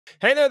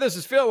Hey there, this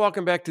is Phil.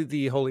 Welcome back to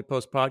the Holy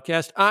Post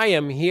Podcast. I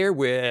am here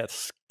with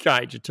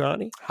Skye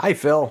Jitani. Hi,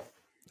 Phil.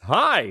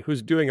 Hi,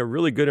 who's doing a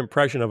really good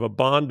impression of a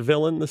Bond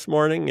villain this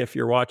morning, if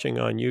you're watching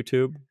on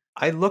YouTube.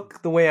 I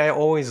look the way I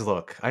always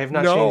look. I have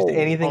not changed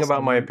anything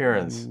about my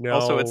appearance. No.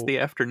 Also, it's the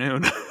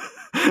afternoon.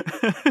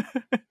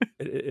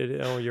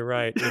 Oh, you're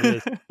right. It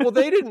is. Well,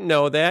 they didn't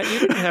know that. You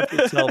didn't have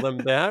to tell them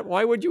that.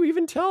 Why would you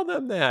even tell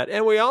them that?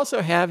 And we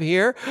also have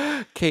here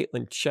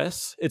Kaitlyn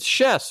Schiess. It's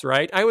Schiess,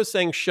 right? I was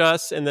saying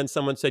Schiess, and then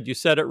someone said you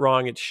said it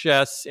wrong. It's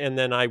Schiess, and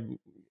then I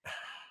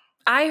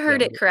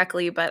heard it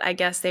correctly, but I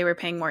guess they were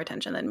paying more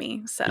attention than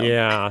me. So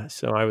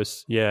it's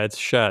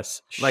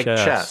Schiess. Like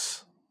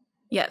chess.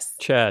 Yes.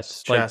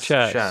 Chess. Like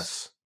chess.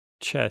 Chess.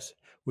 Chess.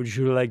 Would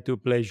you like to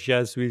play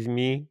chess with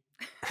me?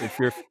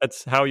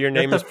 That's how your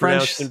name is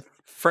pronounced in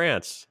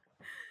France.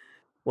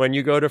 When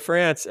you go to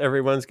France,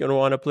 everyone's going to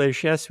want to play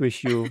chess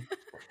with you.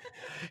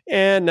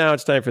 And now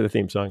it's time for the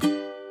theme song.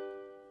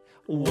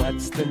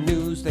 What's the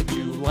news that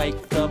you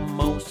like the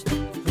most?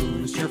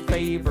 Who's your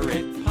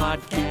favorite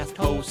podcast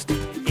host?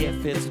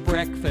 If it's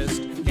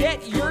breakfast,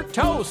 get your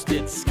toast.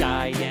 It's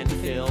Skye and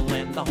Phil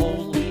and the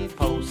Holy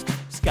Post.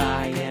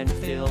 Skye and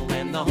Phil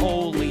and the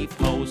Holy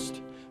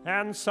Post.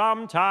 And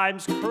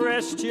sometimes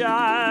Christian.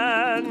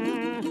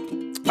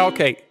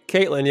 Okay,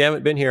 Kaitlyn, you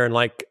haven't been here in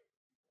like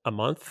a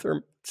month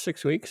or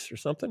 6 weeks or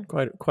something,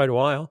 quite a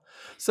while.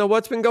 So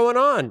what's been going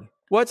on?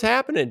 What's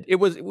happening?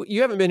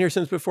 You haven't been here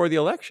since before the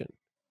election.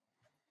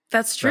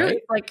 That's true.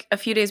 Right? Like a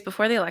few days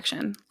before the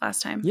election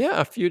last time. Yeah,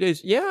 a few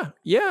days.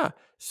 Yeah.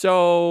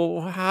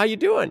 So how you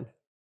doing?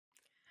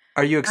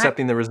 Are you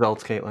accepting the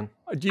results, Kaitlyn?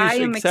 I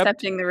am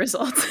accepting the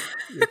results.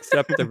 You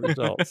accept the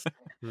results.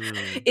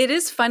 It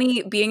is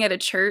funny being at a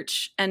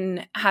church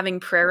and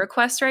having prayer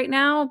requests right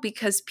now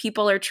because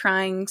people are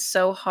trying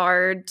so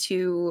hard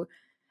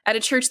at a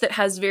church that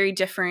has very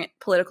different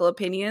political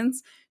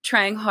opinions,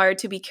 trying hard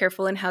to be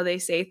careful in how they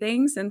say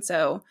things. And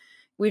so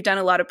we've done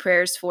a lot of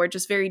prayers for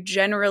just very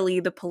generally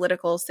the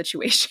political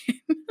situation.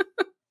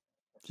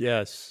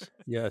 Yes.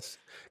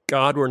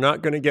 God, we're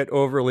not going to get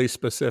overly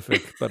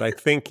specific, but I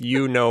think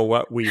you know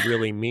what we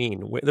really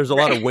mean. There's a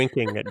lot of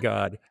winking at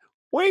God.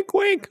 Wink,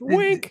 wink,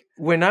 wink.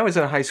 When I was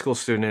a high school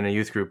student in a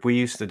youth group, we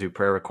used to do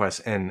prayer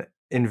requests, and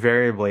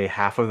invariably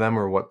half of them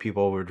are what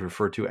people would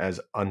refer to as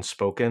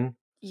unspoken.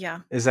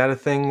 Yeah. Is that a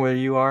thing where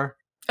you are?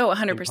 Oh,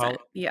 100%.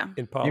 Yeah.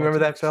 In politics. You remember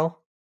that, Phil?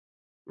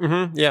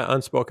 Mm-hmm. Yeah,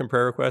 unspoken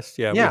prayer requests.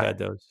 Yeah, we had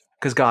those.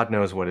 Because God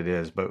knows what it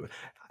is, but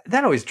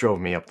that always drove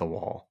me up the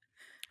wall.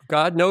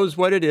 God knows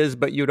what it is,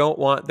 but you don't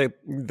want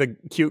the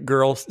cute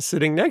girl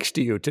sitting next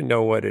to you to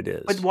know what it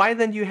is. But why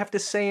then do you have to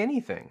say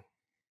anything?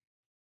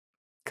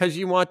 Because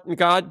you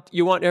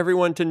want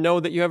everyone to know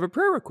that you have a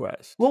prayer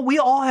request. Well, we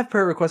all have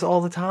prayer requests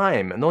all the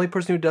time, and the only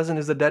person who doesn't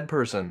is the dead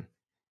person.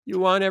 You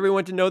want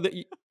everyone to know that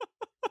you...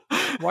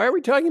 Why are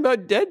we talking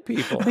about dead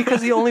people?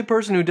 Because the only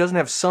person who doesn't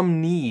have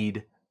some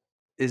need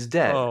is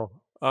dead. Oh,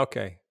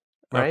 okay.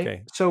 Right?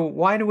 Okay. So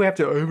why do we have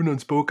to, I have an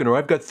unspoken, or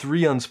I've got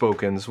 3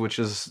 unspokens, which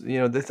is,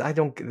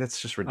 that's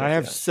just ridiculous. I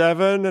have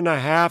 7.5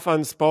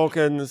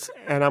 unspokens,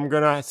 and I'm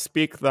going to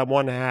speak the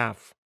 1/2.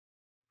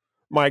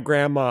 My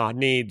grandma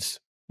needs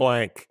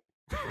blank.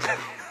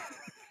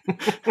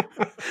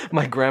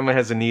 My grandma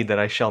has a need that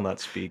I shall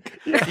not speak.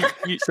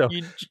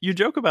 You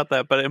joke about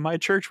that, but in my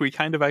church, we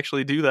kind of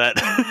actually do that.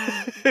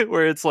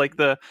 Where it's like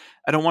I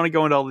don't want to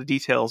go into all the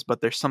details,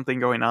 but there's something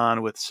going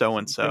on with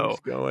so-and-so.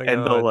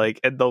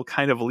 And they'll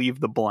kind of leave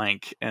the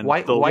blank. And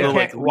why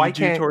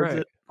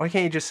can't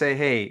you just say,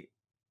 hey,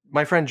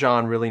 my friend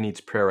John really needs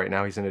prayer right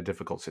now. He's in a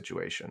difficult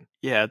situation.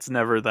 Yeah, it's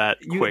never that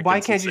quick. Why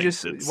can't you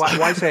just,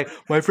 why say,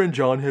 my friend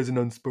John has an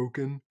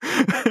unspoken?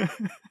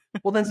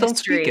 Well, then don't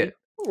speak it.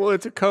 Well,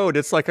 it's a code.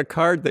 It's like a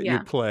card that you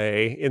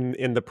play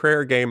in the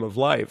prayer game of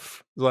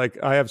life.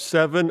 Like, I have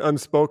 7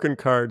 unspoken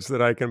cards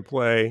that I can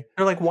play.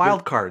 They're like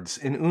wild cards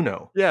in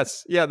Uno.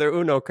 Yes. Yeah, they're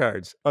Uno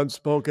cards.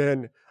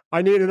 Unspoken.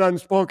 I need an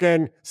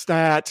unspoken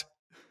stat.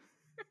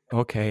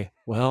 Okay,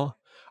 well,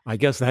 I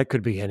guess that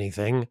could be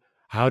anything.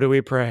 How do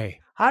we pray?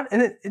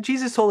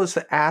 Jesus told us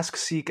to ask,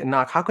 seek, and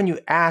knock. How can you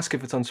ask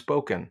if it's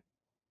unspoken?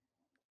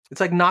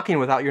 It's like knocking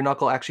without your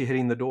knuckle actually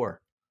hitting the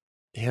door.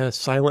 Yeah,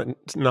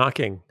 silent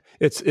knocking.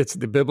 It's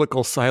the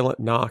biblical silent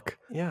knock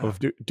of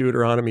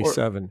Deuteronomy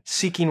 7.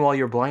 Seeking while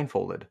you're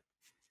blindfolded.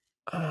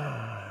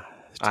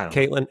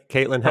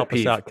 Kaitlyn, help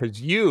us out, because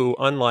you,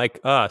 unlike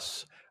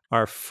us,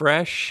 are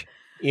fresh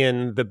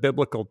in the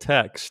biblical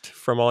text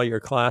from all your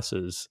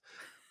classes.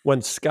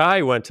 When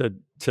Skye went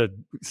to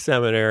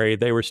seminary,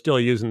 they were still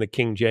using the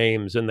King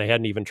James, and they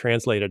hadn't even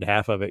translated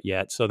half of it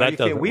yet. So that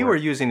doesn't. We were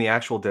using the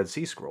actual Dead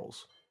Sea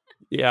Scrolls.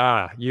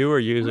 Yeah, you were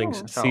using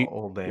how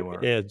old they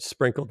were.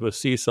 Sprinkled with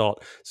sea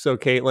salt. So,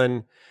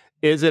 Kaitlyn,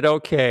 is it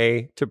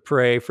okay to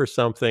pray for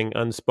something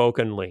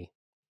unspokenly?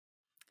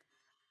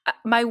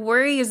 My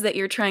worry is that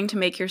you're trying to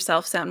make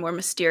yourself sound more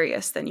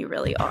mysterious than you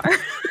really are.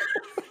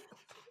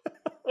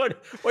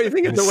 What do you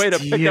think is the way to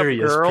pick up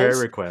girls? Prayer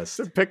request.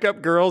 To pick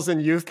up girls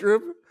in youth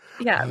group?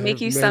 Yeah,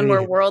 make you sound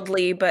more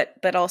worldly,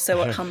 but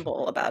also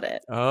humble about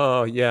it.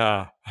 Oh,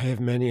 yeah. I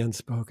have many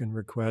unspoken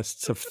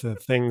requests of the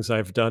things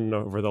I've done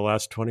over the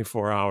last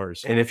 24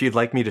 hours. And if you'd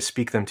like me to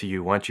speak them to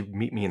you, why don't you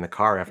meet me in the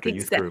car after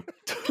youth group?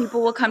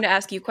 People will come to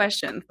ask you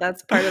questions.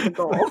 That's part of the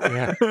goal.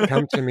 Yeah,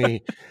 come to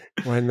me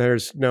when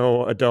there's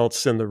no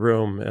adults in the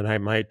room, and I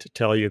might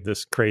tell you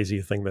this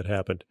crazy thing that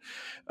happened.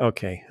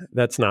 Okay,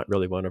 that's not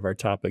really one of our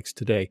topics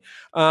today.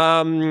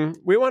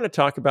 We want to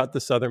talk about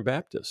the Southern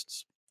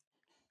Baptists.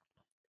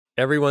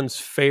 Everyone's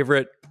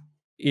favorite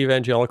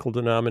evangelical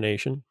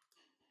denomination.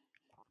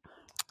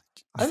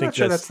 I'm not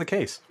sure that's the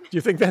case. Do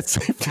you think that's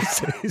safe to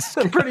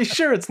say? I'm pretty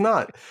sure it's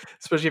not,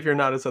 especially if you're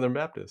not a Southern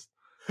Baptist.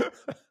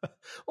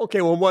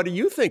 Okay, well, what do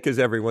you think is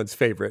everyone's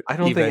favorite? I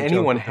don't think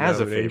anyone has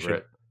a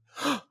favorite.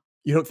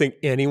 You don't think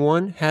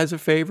anyone has a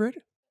favorite?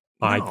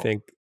 No. I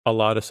think a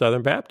lot of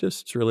Southern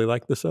Baptists really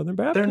like the Southern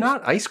Baptists. They're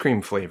not ice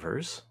cream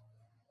flavors.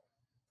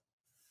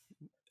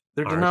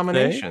 They're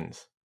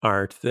denominations.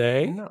 Aren't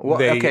they? No.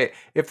 Well, okay,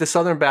 if the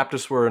Southern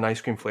Baptists were an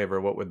ice cream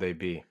flavor, what would they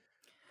be?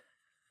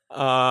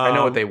 I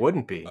know what they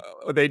wouldn't be.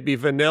 They'd be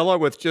vanilla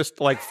with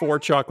just like 4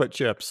 chocolate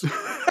chips.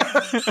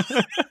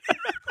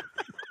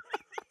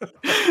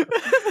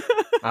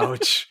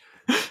 Ouch.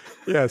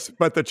 Yes,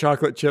 but the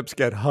chocolate chips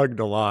get hugged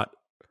a lot.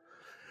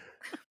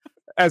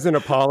 As an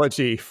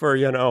apology for,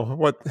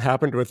 what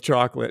happened with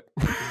chocolate.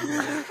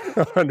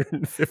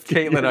 150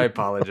 Kaitlyn, I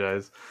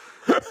apologize.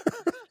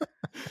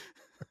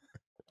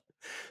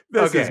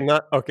 This is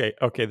not okay.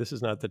 This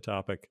is not the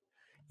topic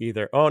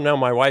either. Oh no,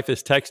 my wife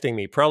is texting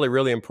me. Probably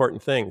really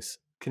important things.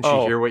 Can she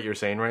hear what you're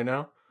saying right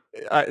now?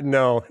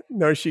 No,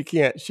 she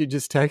can't. She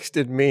just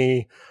texted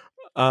me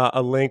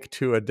a link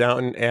to a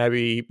Downton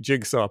Abbey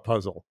jigsaw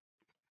puzzle.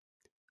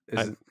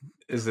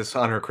 Is this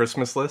on her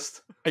Christmas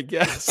list? I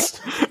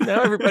guess.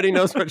 Now everybody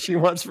knows what she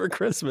wants for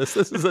Christmas.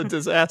 This is a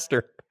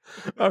disaster.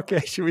 Okay,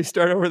 should we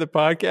start over the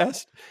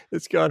podcast?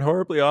 It's gone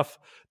horribly off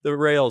the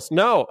rails.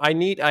 No, I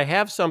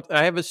have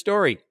a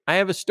story. I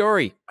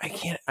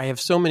have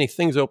so many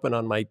things open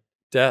on my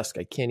desk.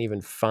 I can't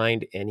even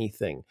find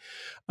anything.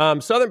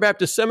 Southern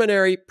Baptist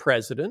Seminary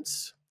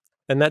presidents,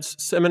 and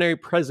that's seminary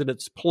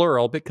presidents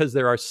plural because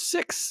there are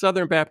 6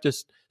 Southern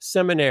Baptist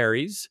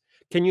seminaries.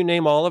 Can you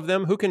name all of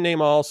them? Who can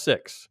name all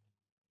 6?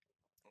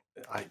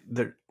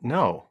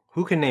 No.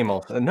 Who can name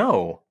all?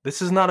 No.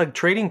 This is not a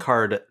trading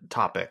card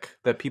topic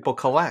that people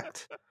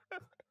collect.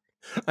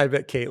 I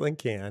bet Kaitlyn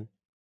can.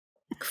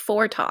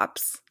 4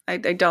 tops. I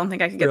don't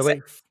think I could get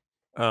 6.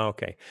 Oh,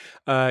 okay.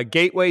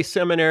 Gateway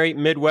Seminary,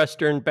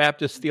 Midwestern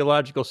Baptist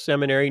Theological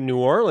Seminary, New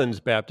Orleans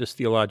Baptist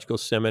Theological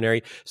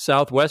Seminary,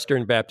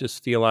 Southwestern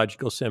Baptist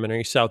Theological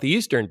Seminary,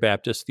 Southeastern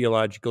Baptist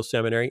Theological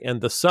Seminary,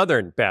 and the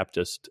Southern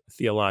Baptist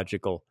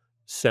Theological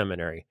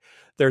Seminary.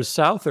 There's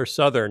South or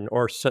Southern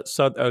or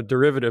a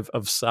derivative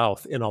of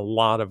South in a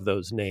lot of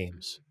those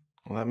names.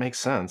 Well, that makes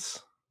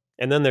sense.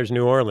 And then there's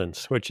New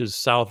Orleans, which is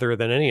souther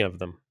than any of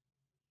them.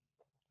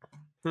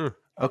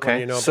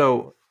 Okay,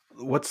 so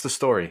what's the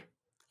story?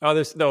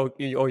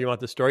 You want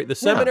the story? The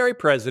seminary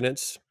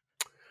presidents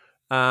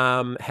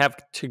have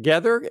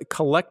together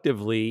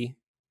collectively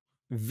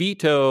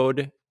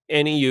vetoed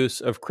any use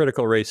of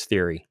critical race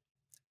theory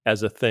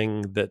as a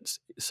thing that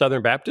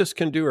Southern Baptists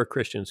can do or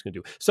Christians can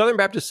do. Southern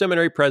Baptist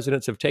seminary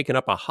presidents have taken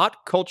up a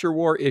hot culture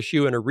war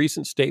issue in a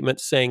recent statement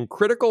saying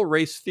critical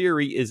race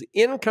theory is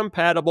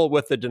incompatible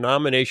with the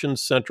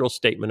denomination's central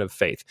statement of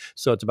faith.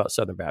 So it's about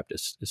Southern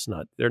Baptists.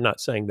 They're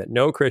not saying that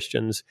no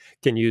Christians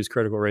can use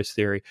critical race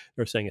theory.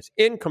 They're saying it's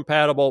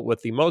incompatible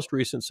with the most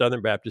recent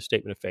Southern Baptist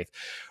statement of faith.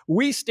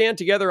 We stand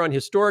together on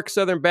historic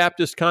Southern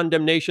Baptist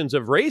condemnations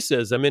of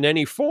racism in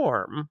any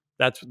form.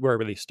 That's where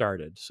they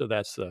started. So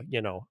that's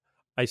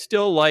I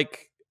still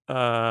like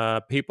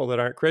people that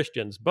aren't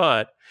Christians,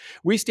 but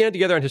we stand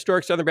together on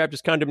historic Southern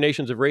Baptist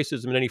condemnations of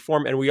racism in any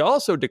form, and we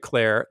also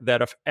declare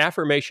that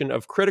affirmation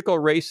of critical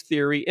race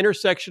theory,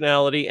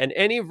 intersectionality, and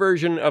any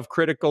version of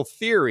critical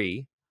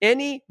theory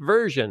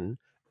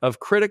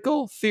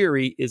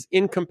is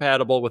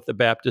incompatible with the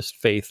Baptist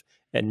faith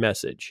and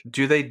message.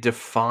 Do they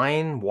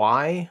define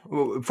why?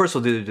 Well, first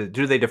of all,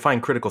 do they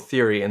define critical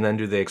theory, and then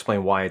do they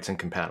explain why it's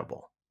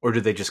incompatible? Or do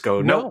they just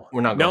go, no,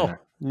 we're not going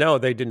there? No,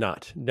 they did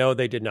not.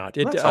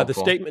 The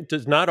statement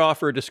does not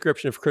offer a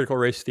description of critical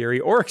race theory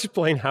or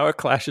explain how it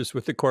clashes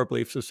with the core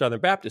beliefs of Southern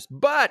Baptists.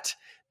 But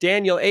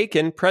Daniel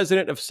Aiken,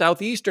 president of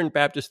Southeastern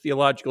Baptist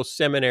Theological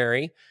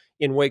Seminary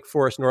in Wake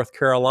Forest, North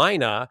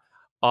Carolina,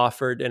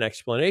 offered an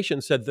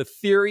explanation, said the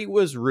theory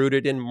was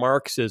rooted in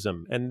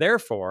Marxism, and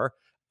therefore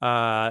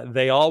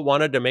they all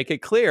wanted to make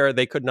it clear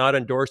they could not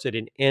endorse it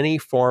in any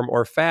form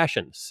or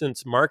fashion.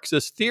 Since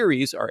Marxist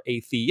theories are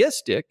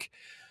atheistic,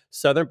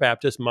 Southern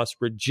Baptists must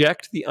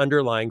reject the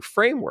underlying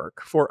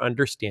framework for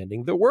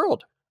understanding the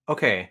world.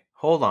 Okay,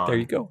 hold on. There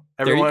you go.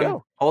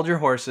 Everyone, hold your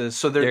horses.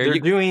 So they're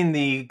doing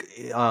the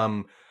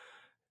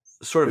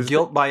sort of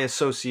guilt by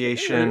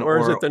association. Or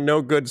is it the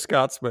no good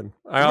Scotsman?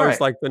 I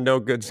always like the no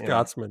good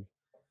Scotsman.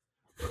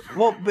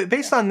 Well,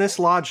 based on this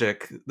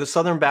logic, the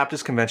Southern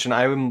Baptist Convention,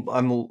 I'm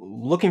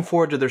looking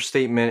forward to their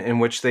statement in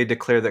which they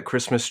declare that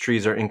Christmas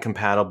trees are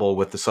incompatible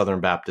with the Southern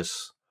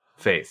Baptist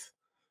faith.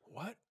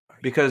 What?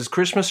 Because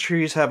Christmas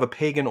trees have a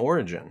pagan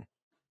origin.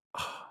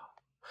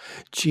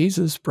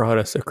 Jesus brought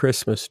us a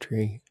Christmas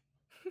tree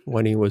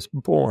when he was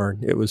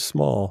born. It was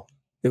small.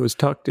 It was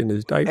tucked in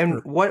his diaper.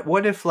 And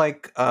what if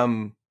like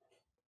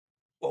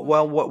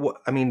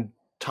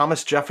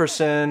Thomas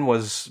Jefferson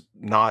was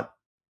not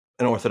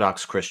an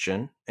Orthodox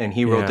Christian, and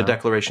he wrote the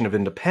Declaration of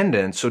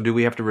Independence. So do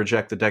we have to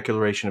reject the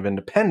Declaration of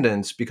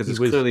Independence because it's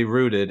clearly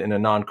rooted in a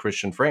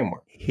non-Christian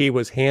framework? He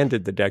was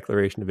handed the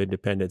Declaration of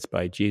Independence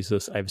by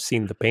Jesus. I've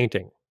seen the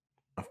painting.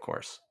 Of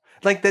course.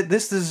 Like that,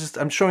 this is just,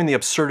 I'm showing the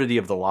absurdity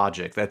of the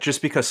logic that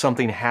just because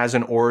something has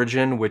an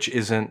origin which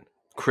isn't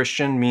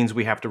Christian means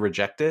we have to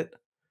reject it.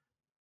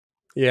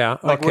 Yeah.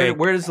 Like okay.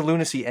 Where does the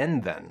lunacy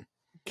end then?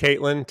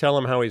 Kaitlyn, tell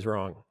him how he's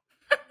wrong.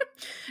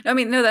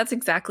 No, that's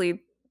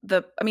exactly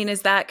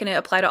is that going to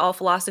apply to all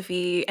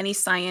philosophy, any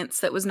science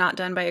that was not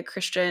done by a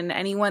Christian,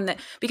 anyone that,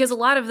 because a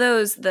lot of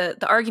those, the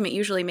argument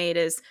usually made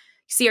is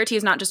CRT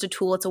is not just a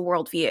tool, it's a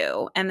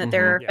worldview, and that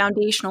there are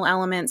foundational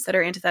elements that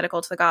are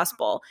antithetical to the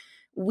gospel.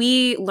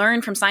 We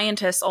learn from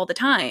scientists all the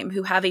time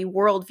who have a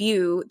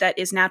worldview that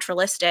is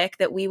naturalistic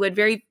that we would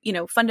very,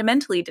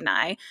 fundamentally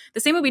deny. The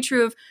same would be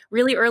true of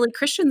really early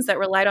Christians that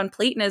relied on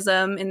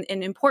Platonism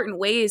in important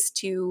ways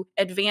to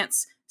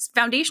advance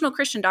foundational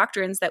Christian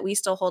doctrines that we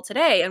still hold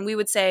today. And we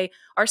would say,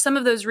 are some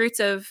of those roots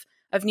of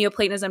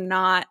Neoplatonism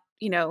not,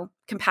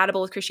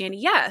 compatible with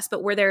Christianity? Yes.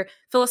 But were there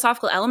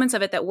philosophical elements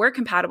of it that were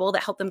compatible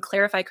that helped them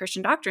clarify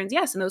Christian doctrines?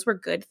 Yes. And those were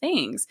good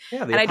things.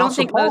 Yeah, the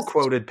Apostle Paul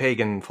quoted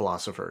pagan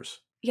philosophers.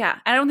 Yeah.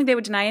 I don't think they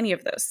would deny any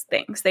of those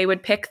things. They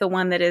would pick the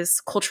one that is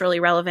culturally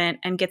relevant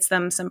and gets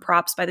them some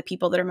props by the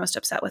people that are most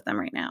upset with them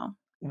right now.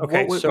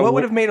 Okay, what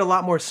would have made a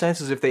lot more sense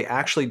is if they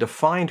actually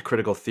defined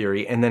critical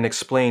theory and then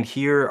explained,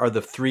 here are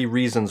the 3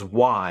 reasons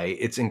why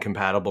it's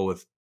incompatible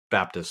with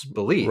Baptist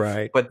belief.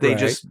 Right. But they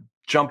just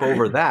jump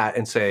over that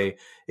and say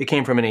it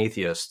came from an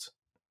atheist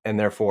and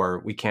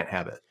therefore we can't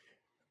have it.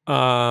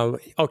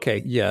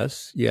 Okay,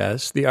 yes.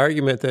 The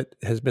argument that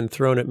has been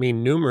thrown at me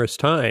numerous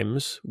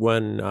times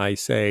when I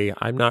say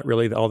I'm not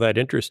really all that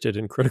interested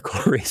in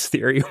critical race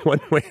theory one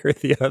way or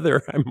the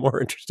other, I'm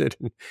more interested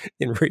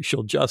in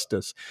racial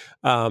justice,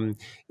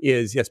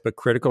 is yes, but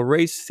critical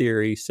race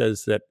theory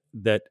says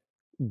that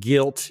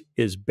guilt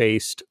is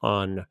based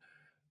on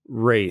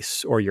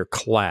race or your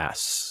class.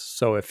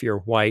 So if you're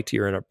white,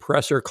 you're an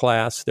oppressor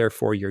class,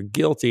 therefore you're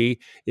guilty.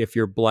 If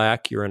you're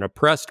black, you're an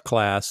oppressed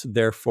class,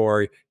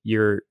 therefore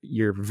you're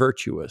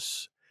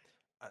virtuous.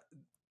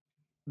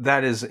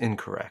 That is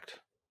incorrect.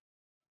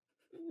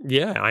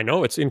 Yeah, I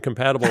know it's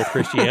incompatible with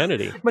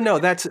Christianity. But no,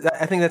 I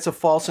think that's a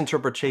false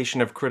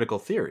interpretation of critical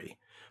theory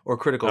or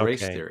critical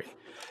race theory.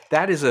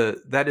 That's an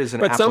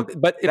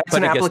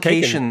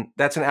application.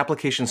 That's an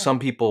application some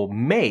people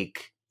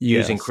make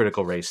using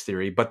critical race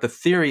theory, but the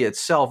theory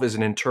itself is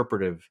an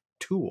interpretive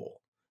tool.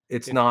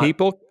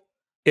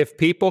 If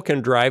people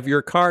can drive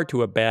your car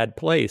to a bad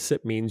place,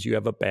 it means you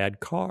have a bad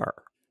car.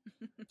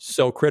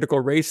 So critical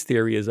race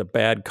theory is a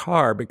bad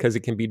car because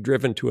it can be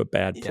driven to a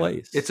bad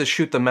place. It's a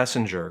shoot the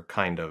messenger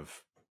kind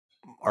of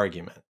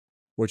argument,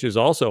 which is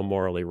also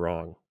morally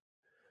wrong.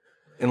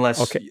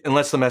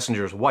 Unless the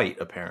messenger is white,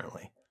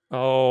 apparently.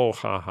 Oh,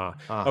 haha.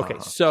 Okay,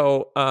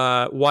 so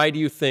why do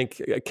you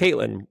think,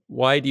 Kaitlyn,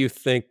 why do you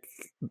think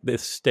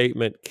this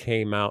statement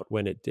came out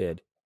when it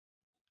did?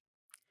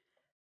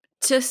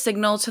 To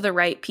signal to the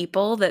right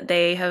people that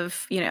they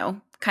have,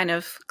 kind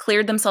of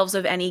cleared themselves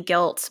of any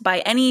guilt by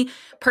any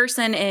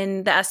person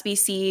in the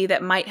SBC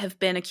that might have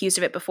been accused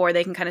of it before.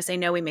 They can kind of say,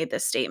 no, we made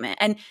this statement.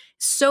 And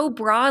so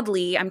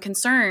broadly, I'm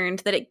concerned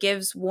that it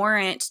gives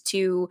warrant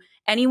to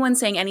anyone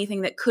saying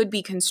anything that could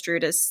be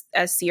construed as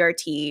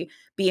CRT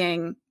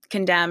being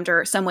condemned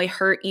or some way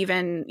hurt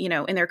even,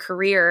 in their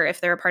career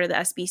if they're a part of the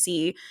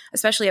SBC,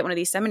 especially at one of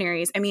these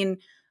seminaries. I mean,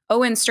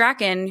 Owen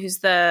Strachan, who's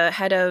the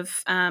head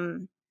of,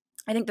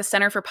 I think the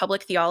Center for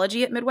Public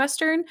Theology at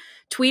Midwestern,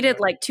 tweeted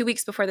like 2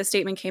 weeks before the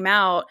statement came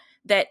out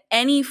that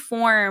any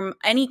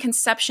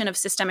conception of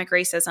systemic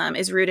racism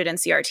is rooted in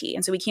CRT.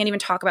 And so we can't even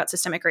talk about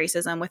systemic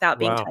racism without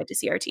being tied to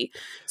CRT.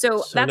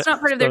 So that's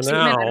not part of their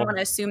statement. I don't want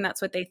to assume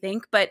that's what they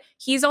think, but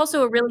he's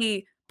also a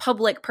really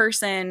public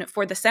person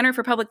for the Center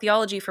for Public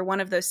Theology for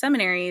one of those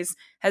seminaries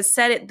has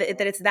said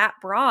that it's that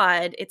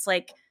broad. It's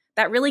like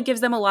that really gives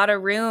them a lot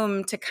of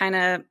room to kind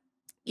of,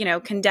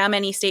 condemn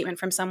any statement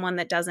from someone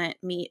that doesn't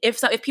meet.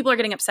 If people are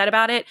getting upset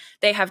about it,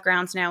 they have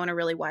grounds now in a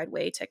really wide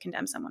way to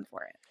condemn someone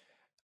for it.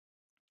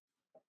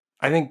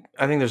 I think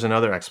there's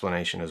another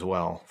explanation as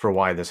well for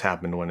why this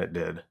happened when it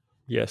did.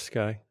 Yes,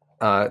 Skye.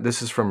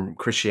 This is from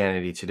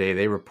Christianity Today.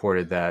 They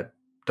reported that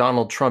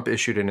Donald Trump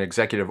issued an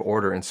executive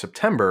order in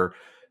September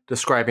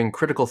describing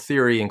critical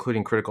theory,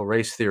 including critical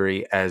race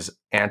theory, as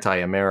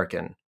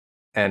anti-American,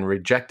 and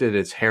rejected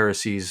its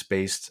heresies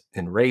based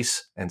in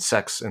race and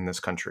sex in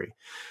this country.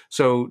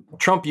 So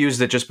Trump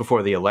used it just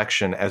before the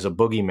election as a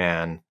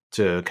boogeyman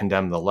to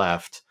condemn the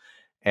left.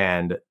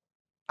 And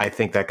I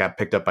think that got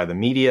picked up by the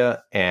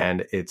media,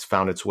 and it's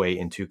found its way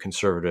into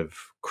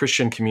conservative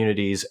Christian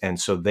communities. And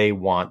so they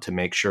want to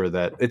make sure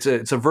that it's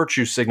a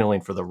virtue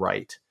signaling for the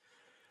right.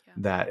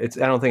 I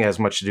don't think it has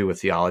much to do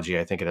with theology.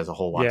 I think it has a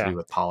whole lot to do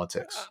with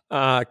politics.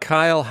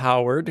 Kyle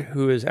Howard,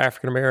 who is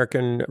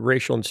African-American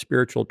racial and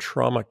spiritual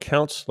trauma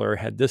counselor,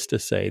 had this to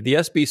say: the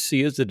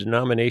SBC is a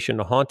denomination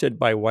haunted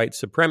by white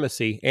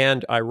supremacy,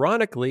 and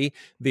ironically,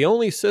 the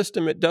only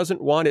system it doesn't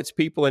want its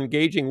people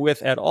engaging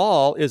with at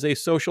all is a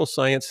social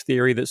science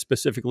theory that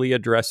specifically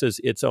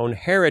addresses its own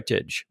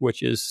heritage,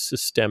 which is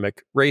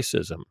systemic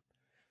racism.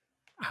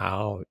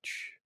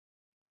 Ouch.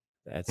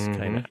 That's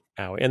kind of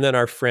how. And then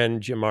our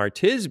friend Jamar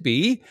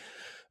Tisby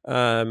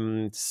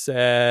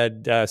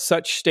said,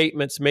 such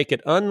statements make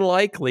it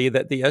unlikely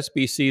that the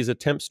SBC's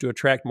attempts to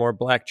attract more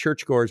black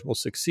churchgoers will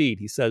succeed.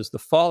 He says the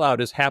fallout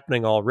is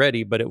happening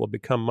already, but it will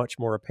become much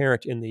more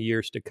apparent in the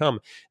years to come.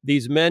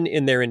 These men,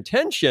 in their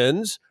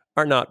intentions,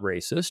 are not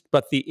racist,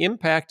 but the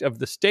impact of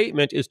the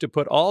statement is to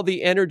put all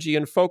the energy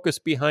and focus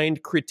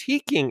behind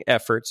critiquing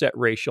efforts at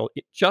racial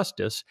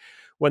justice,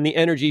 when the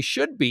energy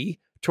should be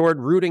toward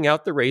rooting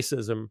out the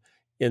racism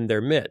in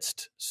their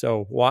midst.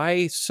 So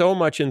why so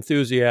much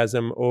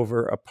enthusiasm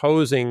over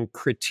opposing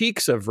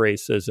critiques of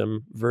racism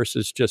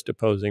versus just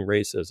opposing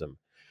racism?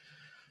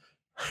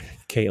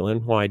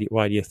 Kaitlyn, why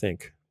do you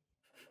think?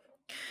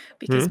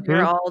 Because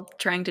we're all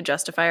trying to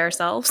justify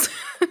ourselves.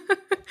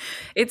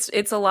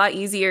 It's a lot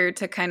easier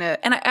to kind of,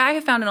 and I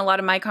have found in a lot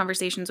of my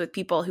conversations with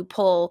people who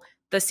pull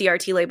the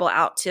CRT label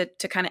out to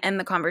kind of end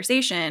the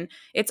conversation,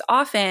 it's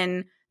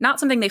often not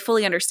something they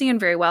fully understand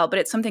very well, but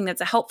it's something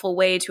that's a helpful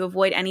way to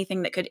avoid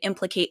anything that could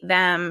implicate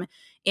them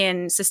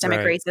in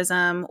systemic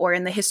racism or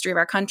in the history of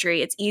our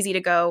country. It's easy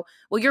to go,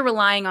 well, you're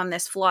relying on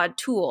this flawed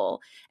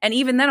tool. And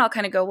even then I'll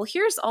kind of go, well,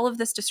 here's all of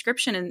this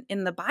description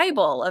in the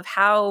Bible of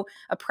how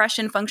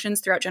oppression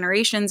functions throughout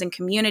generations and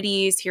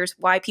communities. Here's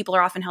why people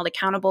are often held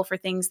accountable for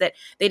things that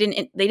they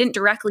didn't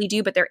directly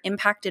do, but they're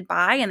impacted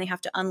by, and they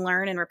have to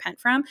unlearn and repent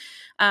from.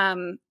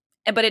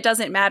 But it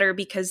doesn't matter,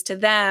 because to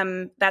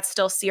them, that's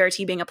still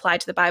CRT being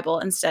applied to the Bible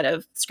instead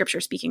of Scripture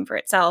speaking for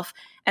itself.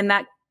 And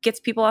that gets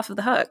people off of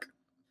the hook.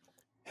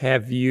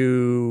 Have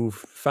you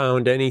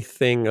found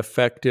anything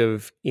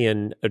effective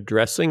in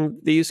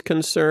addressing these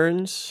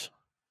concerns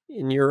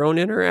in your own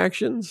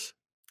interactions?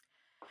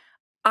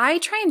 I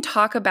try and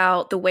talk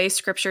about the way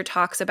Scripture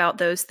talks about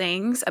those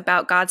things,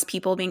 about God's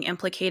people being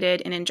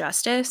implicated in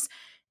injustice,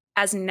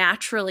 as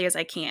naturally as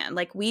I can.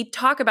 Like, we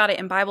talk about it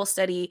in Bible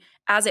study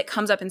as it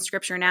comes up in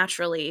Scripture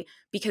naturally,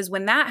 because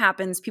when that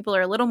happens, people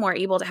are a little more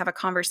able to have a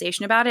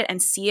conversation about it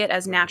and see it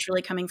as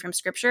naturally coming from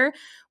Scripture.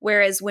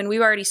 Whereas when we've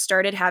already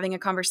started having a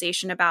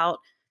conversation about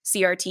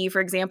CRT,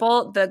 for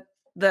example,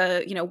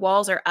 the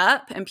walls are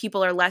up and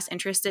people are less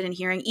interested in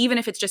hearing, even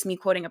if it's just me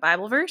quoting a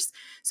Bible verse.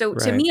 So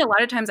to me, a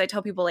lot of times I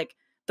tell people, like,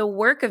 the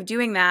work of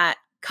doing that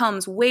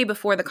comes way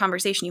before the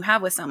conversation you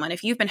have with someone.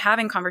 If you've been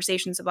having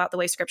conversations about the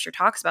way Scripture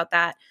talks about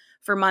that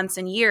for months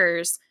and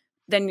years,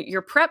 then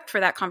you're prepped for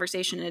that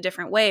conversation in a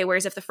different way.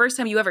 Whereas if the first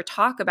time you ever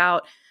talk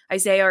about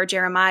Isaiah or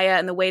Jeremiah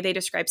and the way they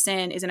describe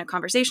sin is in a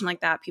conversation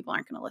like that, people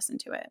aren't going to listen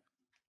to it.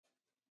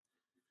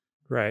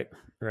 Right.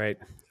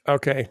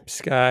 Okay,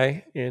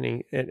 Skye,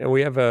 and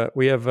we have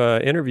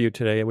a interview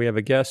today, and we have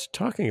a guest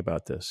talking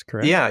about this,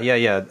 correct?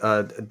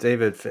 Yeah.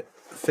 David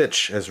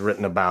Fitch has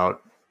written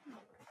about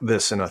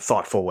this in a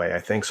thoughtful way, I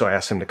think. So I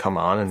asked him to come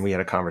on, and we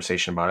had a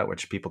conversation about it,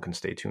 which people can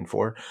stay tuned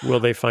for. Will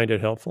they find it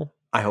helpful?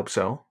 I hope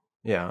so.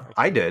 Yeah,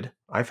 I did.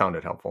 I found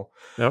it helpful.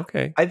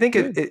 Okay. I think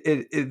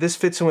this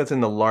fits in within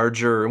the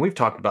larger, and we've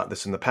talked about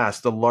this in the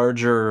past, the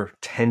larger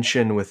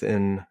tension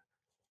within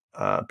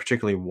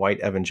particularly white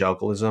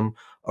evangelicalism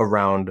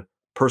around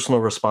personal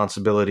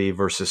responsibility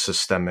versus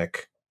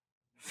systemic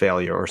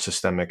failure or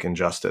systemic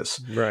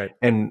injustice. Right.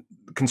 And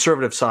the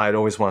conservative side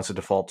always wants to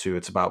default to,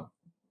 it's about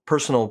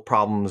personal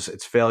problems,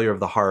 it's failure of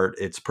the heart,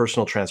 it's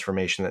personal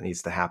transformation that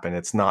needs to happen.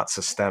 It's not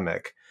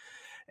systemic.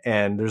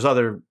 And there's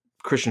other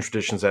Christian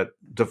traditions that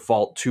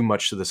default too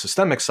much to the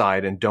systemic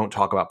side and don't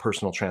talk about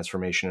personal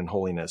transformation and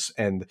holiness.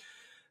 And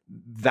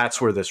that's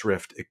where this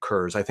rift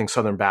occurs. I think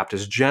Southern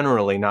Baptists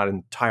generally, not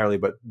entirely,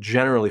 but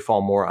generally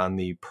fall more on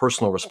the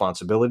personal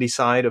responsibility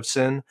side of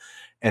sin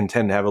and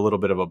tend to have a little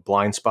bit of a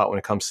blind spot when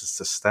it comes to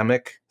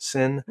systemic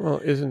sin. Well,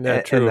 isn't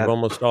that true of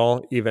almost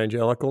all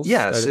evangelicals?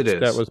 Yes, it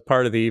is. That was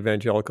part of the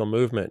evangelical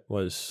movement,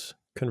 was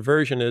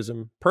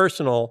conversionism,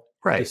 personal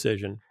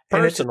decision.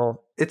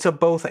 Personal. It's a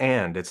both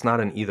and. It's not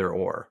an either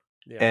or.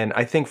 Yeah. And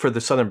I think for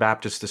the Southern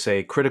Baptists to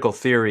say critical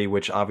theory,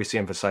 which obviously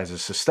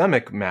emphasizes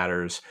systemic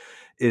matters,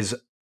 is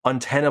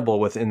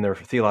untenable within their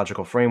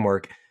theological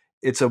framework.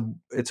 It's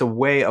a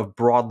way of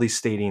broadly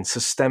stating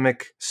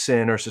systemic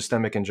sin or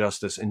systemic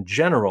injustice in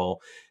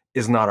general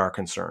is not our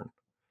concern.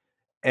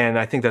 And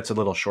I think that's a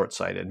little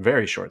short-sighted,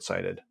 very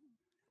short-sighted.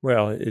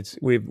 Well,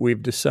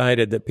 we've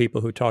decided that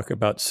people who talk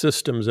about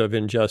systems of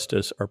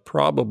injustice are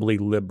probably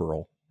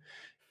liberal.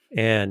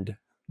 And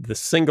the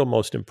single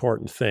most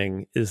important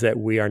thing is that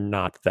we are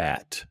not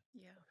that.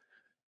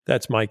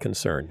 That's my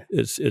concern.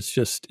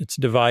 It's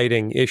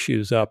dividing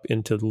issues up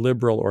into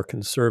liberal or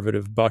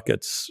conservative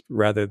buckets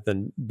rather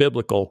than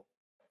biblical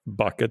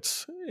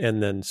buckets,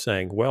 and then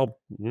saying, well,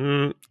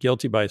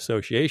 guilty by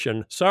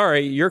association.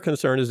 Sorry, your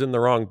concern is in the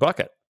wrong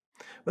bucket.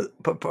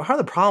 But part of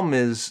the problem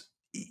is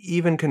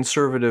even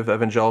conservative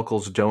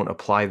evangelicals don't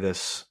apply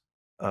this.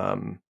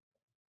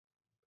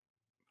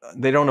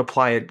 They don't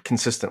apply it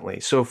consistently.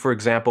 So, for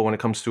example, when it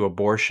comes to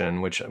abortion,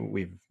 which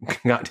we've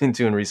gotten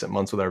into in recent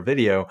months with our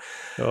video,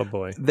 oh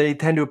boy, they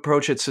tend to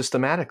approach it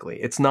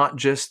systematically. It's not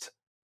just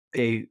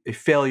a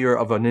failure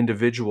of an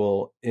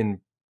individual in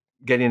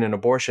getting an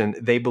abortion.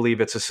 They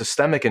believe it's a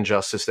systemic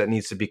injustice that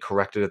needs to be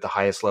corrected at the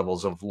highest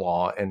levels of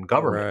law and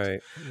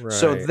government. Right.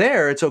 So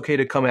there, it's okay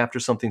to come after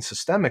something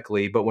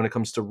systemically, but when it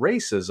comes to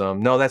racism,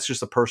 no, that's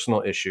just a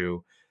personal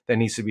issue that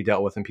needs to be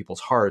dealt with in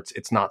people's hearts.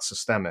 It's not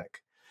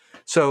systemic.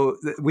 So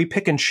we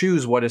pick and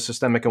choose what is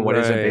systemic and what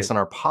isn't based on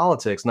our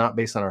politics, not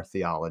based on our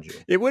theology.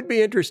 It would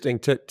be interesting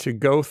to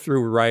go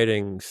through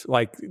writings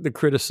like the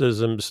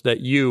criticisms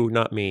that you,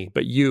 not me,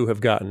 but you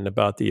have gotten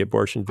about the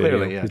abortion video.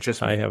 Clearly, yeah,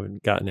 just I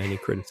haven't gotten any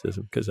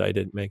criticism because I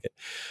didn't make it.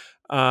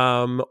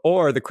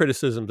 Or the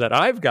criticism that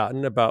I've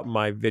gotten about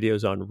my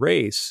videos on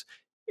race,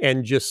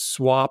 and just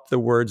swap the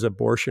words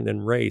abortion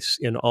and race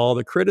in all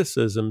the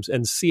criticisms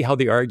and see how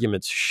the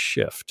arguments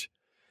shift.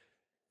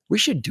 We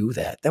should do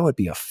that. That would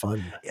be a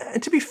fun. Yeah,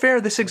 and to be fair,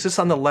 this exists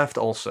on the left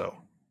also.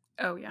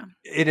 Oh yeah.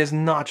 It is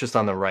not just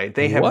on the right.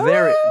 They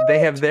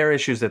have their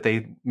issues that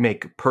they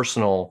make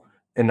personal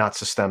and not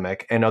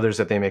systemic, and others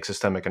that they make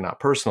systemic and not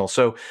personal.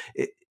 So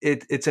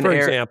it's an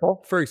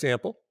For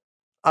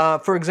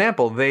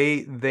example,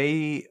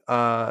 they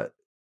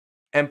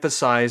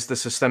emphasize the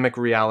systemic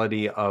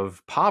reality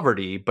of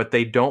poverty, but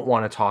they don't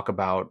want to talk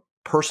about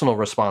personal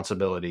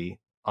responsibility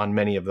on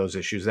many of those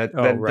issues that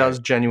does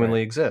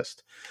genuinely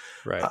exist.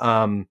 Right.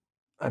 I'm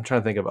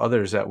trying to think of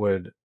others that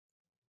would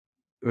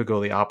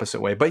go the opposite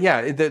way. But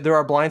yeah, there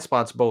are blind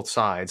spots both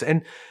sides.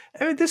 And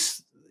I mean,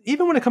 this,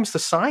 even when it comes to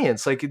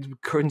science, like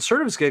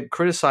conservatives get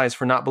criticized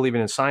for not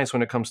believing in science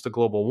when it comes to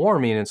global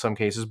warming in some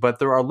cases, but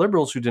there are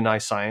liberals who deny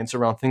science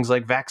around things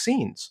like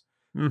vaccines.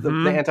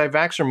 Mm-hmm. The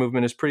anti-vaxxer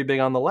movement is pretty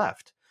big on the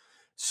left.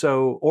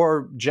 So,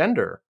 or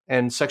gender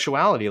and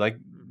sexuality. Like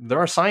there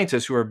are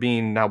scientists who are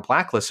being now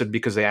blacklisted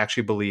because they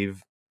actually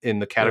believe in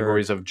the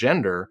categories of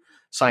gender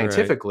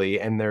scientifically.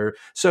 Right. And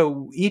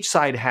so each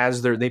side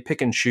has they pick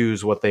and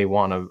choose what they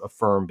want to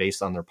affirm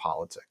based on their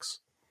politics.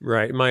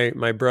 Right.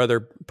 My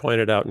brother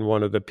pointed out in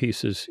one of the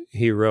pieces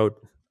he wrote,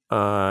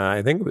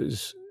 I think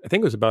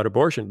it was about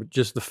abortion, but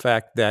just the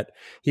fact that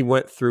he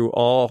went through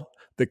all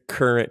the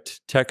current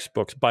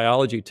textbooks,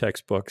 biology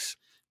textbooks,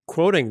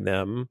 quoting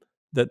them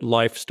that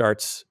life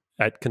starts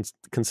at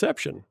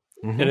conception.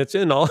 Mm-hmm. And it's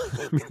in all,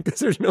 because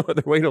there's no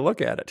other way to look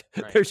at it.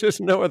 Right. There's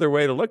just no other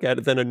way to look at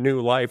it than a new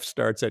life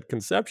starts at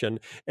conception.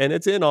 And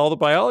it's in all the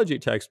biology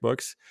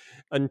textbooks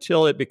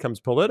until it becomes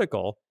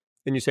political.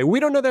 And you say, we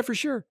don't know that for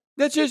sure.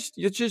 It's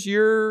just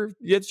your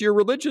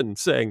religion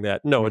saying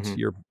that. No, it's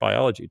your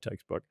biology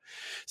textbook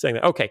saying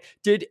that. Okay.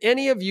 Did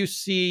any of you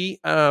see,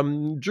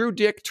 Drew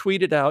Dick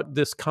tweeted out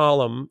this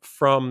column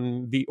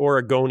from the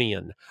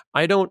Oregonian.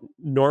 I don't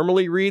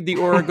normally read the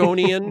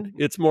Oregonian.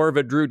 It's more of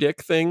a Drew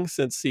Dick thing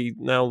since he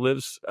now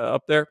lives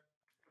up there.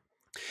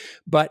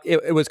 But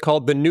it was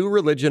called The New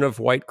Religion of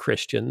White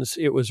Christians.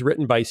 It was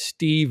written by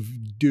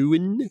Steve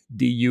Duin,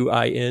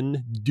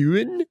 D-U-I-N,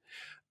 Duin.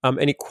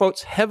 And he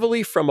quotes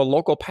heavily from a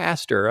local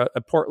pastor,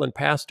 a Portland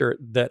pastor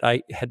that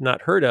I had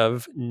not heard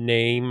of,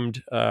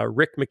 named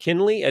Rick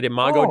McKinley at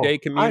Imago Dei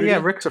Community.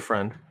 Yeah, Rick's a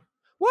friend.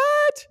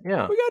 What?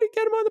 Yeah. We got to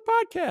get him on the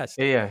podcast.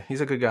 Yeah,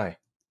 he's a good guy.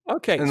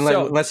 Okay.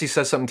 Unless he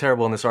says something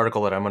terrible in this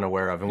article that I'm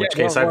unaware of, in which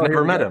case I've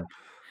never met him.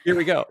 Here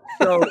we go.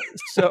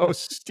 So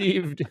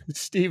Steve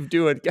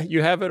Dewitt,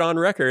 you have it on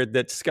record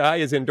that Skye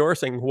is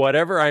endorsing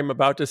whatever I'm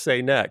about to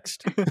say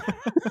next.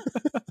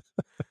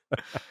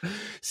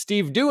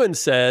 Steve Dewitt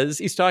says,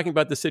 he's talking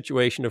about the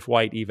situation of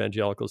white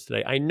evangelicals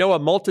today. I know a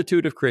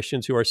multitude of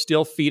Christians who are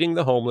still feeding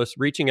the homeless,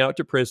 reaching out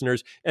to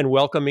prisoners, and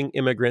welcoming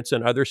immigrants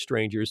and other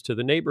strangers to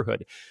the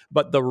neighborhood.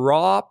 But the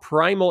raw,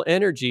 primal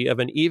energy of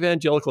an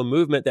evangelical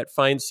movement that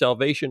finds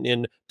salvation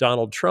in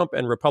Donald Trump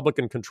and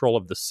Republican control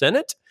of the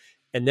Senate.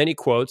 And then he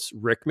quotes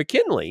Rick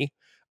McKinley,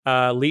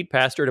 lead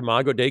pastor at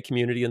Imago Dei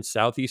Community in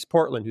Southeast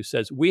Portland, who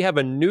says, we have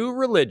a new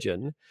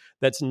religion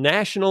that's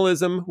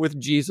nationalism with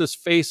Jesus'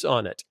 face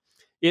on it.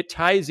 It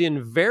ties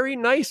in very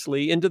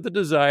nicely into the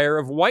desire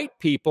of white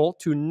people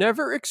to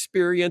never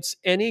experience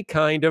any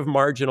kind of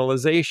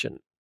marginalization.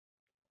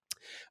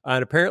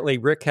 And apparently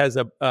Rick has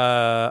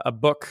a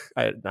book,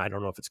 I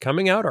don't know if it's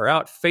coming out or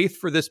out, Faith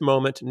for This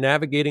Moment,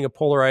 Navigating a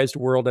Polarized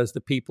World as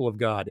the People of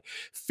God.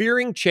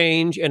 Fearing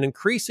change and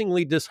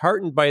increasingly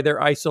disheartened by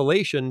their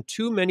isolation,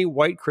 too many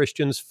white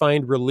Christians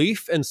find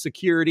relief and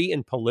security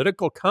in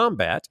political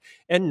combat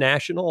and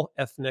national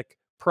ethnic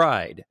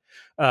pride.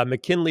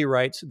 McKinley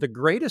writes, the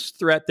greatest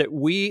threat that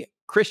we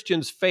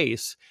Christians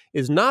face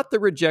is not the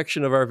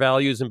rejection of our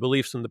values and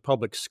beliefs in the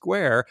public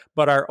square,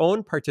 but our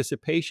own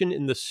participation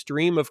in the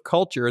stream of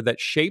culture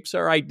that shapes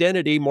our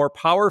identity more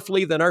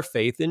powerfully than our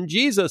faith in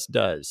Jesus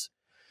does.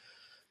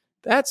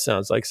 That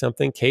sounds like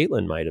something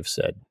Kaitlyn might have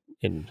said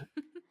in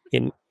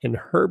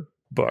her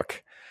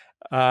book.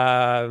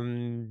 So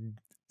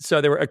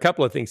there were a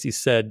couple of things he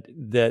said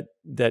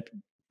that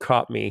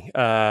caught me.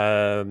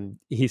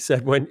 He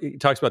said, when he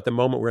talks about the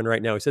moment we're in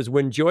right now, he says,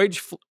 when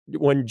George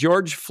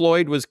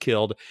Floyd was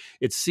killed,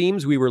 it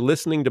seems we were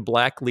listening to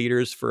black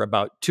leaders for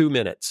about 2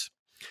 minutes.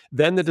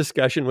 Then the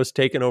discussion was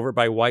taken over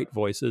by white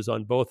voices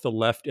on both the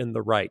left and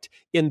the right.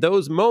 In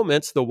those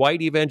moments, the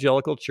white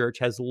evangelical church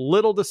has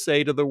little to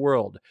say to the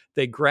world.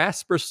 They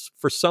grasp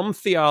for some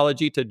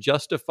theology to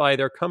justify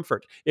their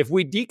comfort. If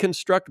we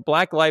deconstruct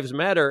Black Lives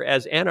Matter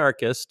as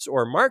anarchists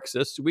or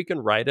Marxists, we can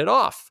write it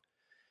off.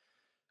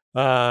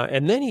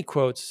 And then he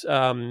quotes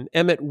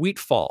Emmett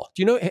Wheatfall.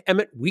 Do you know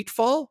Emmett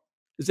Wheatfall?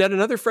 Is that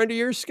another friend of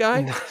yours,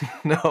 Skye?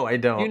 No, I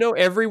don't. Do you know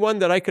everyone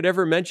that I could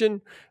ever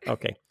mention?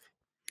 Okay.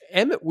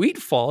 Emmett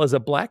Wheatfall is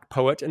a black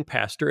poet and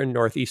pastor in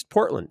Northeast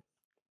Portland.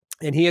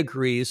 And he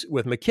agrees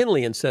with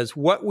McKinley and says,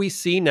 what we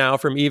see now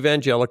from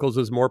evangelicals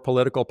is more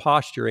political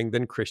posturing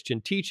than Christian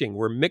teaching.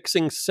 We're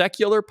mixing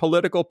secular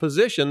political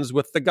positions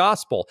with the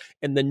gospel,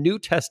 and the New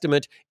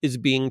Testament is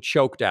being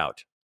choked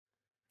out.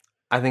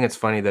 I think it's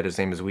funny that his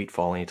name is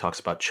Wheatfall and he talks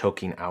about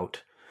choking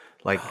out.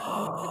 Like,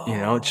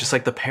 it's just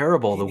like the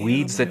parable, the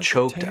weeds that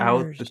choked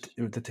out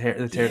the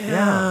tares.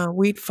 Yeah,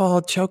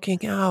 Wheatfall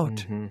choking out.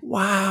 Mm-hmm.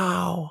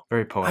 Wow.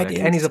 Very poetic.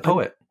 And he's a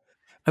poet.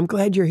 I'm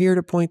glad you're here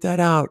to point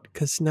that out,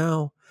 because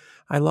now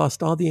I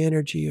lost all the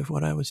energy of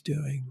what I was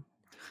doing.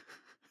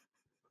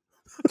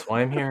 That's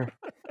why I'm here.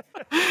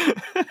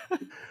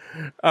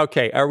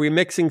 Okay, are we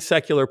mixing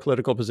secular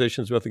political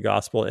positions with the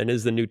gospel, and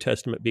is the New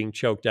Testament being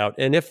choked out?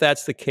 And if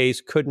that's the case,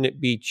 couldn't it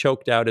be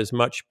choked out as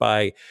much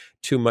by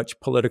too much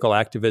political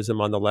activism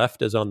on the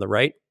left as on the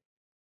right?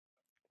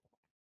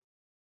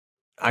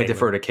 I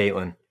defer to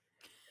Kaitlyn.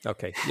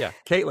 Okay, yeah.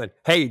 Kaitlyn,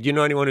 hey, do you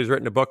know anyone who's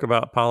written a book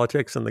about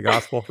politics and the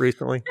gospel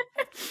recently?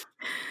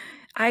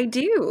 I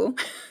do.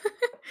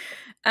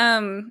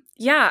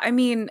 Yeah, I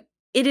mean,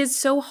 it is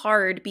so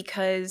hard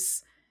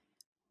because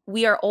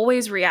we are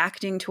always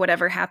reacting to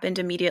whatever happened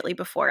immediately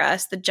before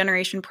us, the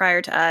generation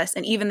prior to us,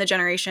 and even the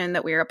generation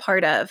that we are a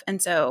part of.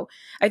 And so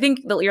I think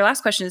your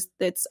last question is,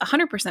 it's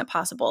 100%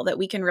 possible that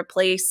we can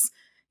replace,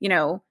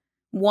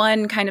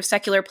 one kind of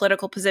secular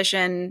political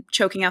position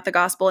choking out the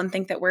gospel and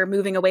think that we're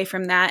moving away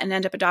from that and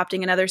end up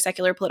adopting another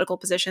secular political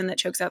position that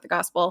chokes out the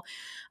gospel.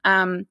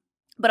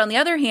 But on the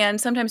other hand,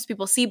 sometimes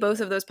people see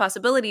both of those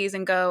possibilities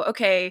and go,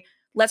 okay,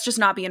 let's just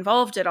not be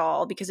involved at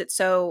all because it's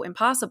so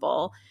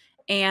impossible.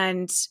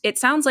 And it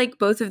sounds like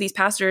both of these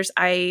pastors,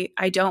 I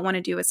don't want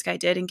to do what Skye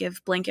did and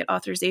give blanket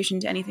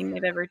authorization to anything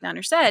they've ever done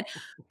or said.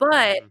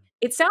 But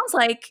it sounds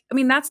like,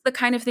 that's the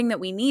kind of thing that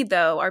we need,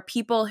 though, are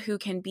people who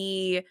can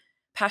be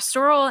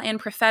pastoral and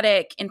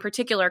prophetic in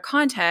particular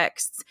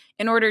contexts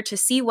in order to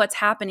see what's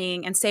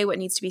happening and say what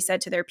needs to be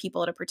said to their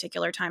people at a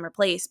particular time or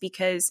place.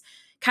 Because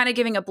kind of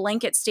giving a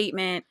blanket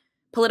statement,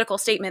 political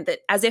statement, that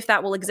as if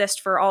that will exist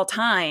for all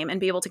time and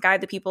be able to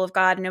guide the people of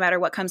God no matter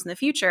what comes in the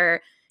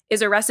future,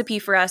 is a recipe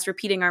for us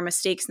repeating our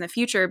mistakes in the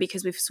future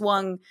because we've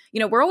swung,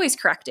 we're always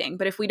correcting.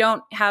 But if we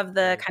don't have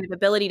the kind of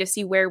ability to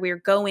see where we're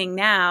going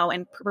now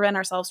and prevent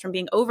ourselves from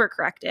being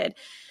overcorrected,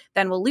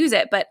 then we'll lose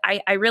it. But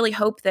I really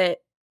hope that,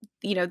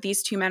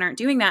 these two men aren't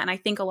doing that. And I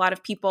think a lot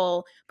of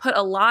people put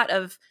a lot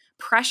of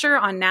pressure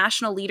on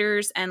national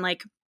leaders and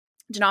like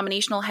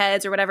denominational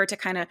heads or whatever to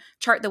kind of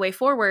chart the way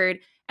forward.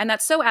 And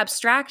that's so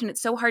abstract and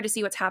it's so hard to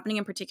see what's happening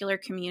in particular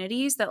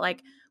communities that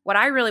like what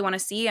I really want to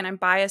see, and I'm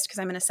biased because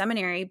I'm in a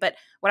seminary, but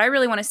what I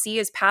really want to see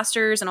is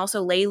pastors and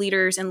also lay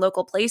leaders in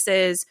local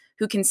places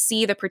who can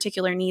see the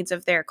particular needs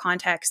of their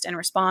context and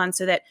respond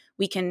so that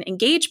we can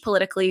engage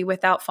politically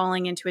without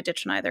falling into a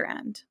ditch on either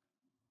end.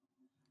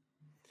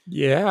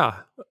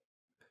 Yeah.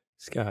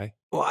 Skye.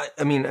 Well,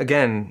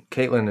 again,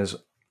 Kaitlyn is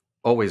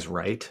always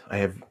right.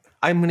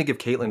 I'm going to give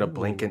Kaitlyn a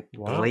blanket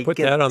put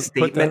that on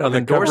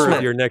the cover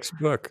of your next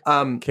book.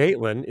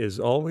 Kaitlyn is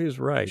always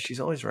right. She's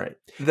always right.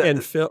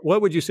 And Phil,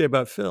 what would you say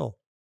about Phil?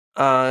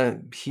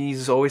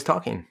 He's always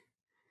talking.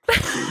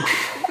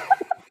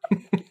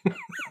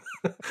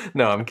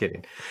 No, I'm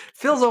kidding.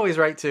 Phil's always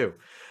right too.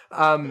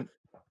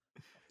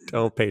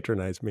 Don't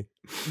patronize me.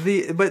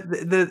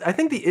 I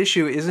think the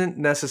issue isn't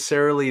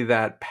necessarily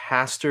that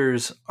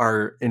pastors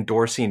are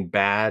endorsing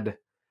bad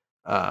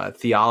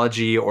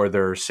theology or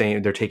they're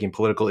saying they're taking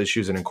political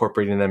issues and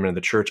incorporating them into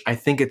the church. I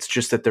think it's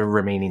just that they're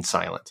remaining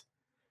silent.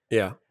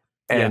 Yeah.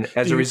 And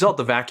as a result,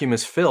 the vacuum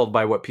is filled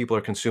by what people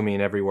are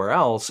consuming everywhere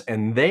else,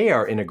 and they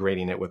are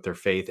integrating it with their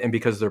faith. And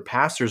because their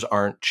pastors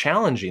aren't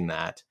challenging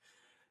that,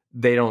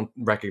 they don't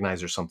recognize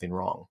there's something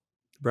wrong.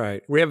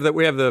 Right. We have the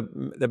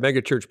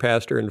megachurch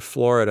pastor in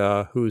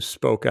Florida who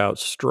spoke out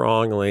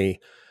strongly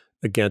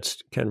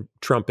against kind of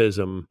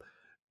Trumpism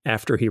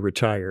after he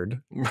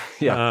retired.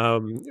 Yeah.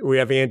 We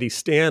have Andy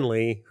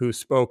Stanley, who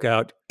spoke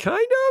out kind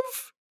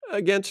of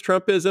against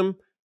Trumpism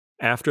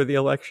after the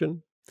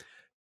election.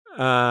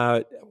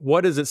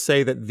 What does it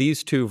say that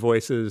these two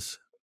voices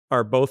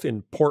are both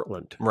in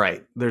Portland?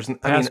 Right. There's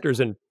pastors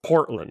in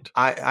Portland.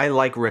 I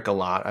like Rick a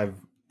lot. I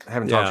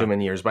haven't talked to him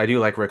in years, but I do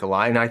like Rick a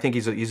lot, and I think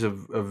he's a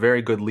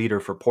very good leader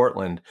for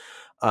Portland.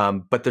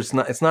 But it's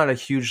not a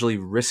hugely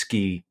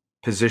risky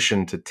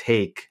position to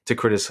take to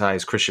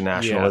criticize Christian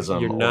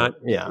nationalism. You're not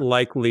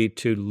likely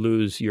to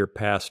lose your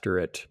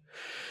pastorate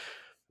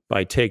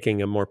by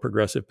taking a more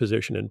progressive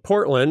position in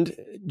Portland,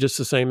 just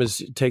the same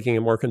as taking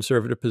a more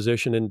conservative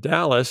position in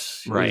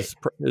Dallas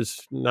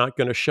is not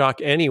going to shock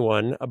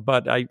anyone.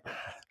 But I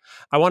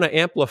want to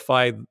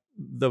amplify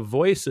the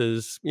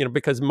voices,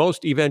 because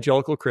most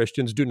evangelical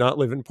Christians do not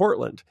live in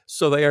Portland.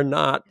 So they are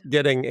not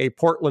getting a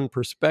Portland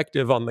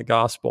perspective on the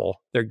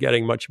gospel. They're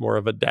getting much more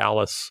of a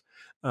Dallas,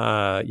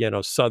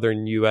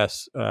 Southern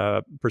U.S.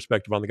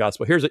 Perspective on the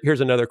gospel.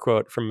 Here's another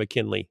quote from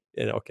McKinley.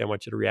 Okay, I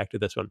want you to react to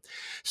this one.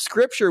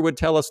 Scripture would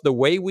tell us the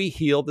way we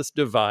heal this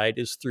divide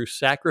is through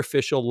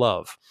sacrificial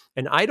love.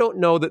 And I don't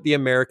know that the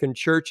American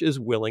church is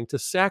willing to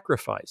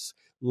sacrifice.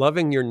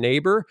 Loving your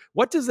neighbor?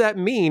 What does that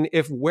mean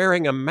if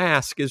wearing a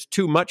mask is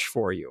too much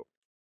for you?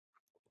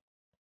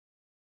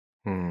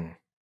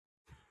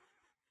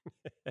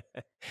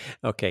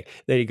 Okay,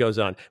 then he goes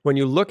on. When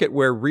you look at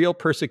where real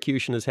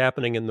persecution is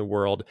happening in the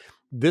world,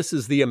 this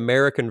is the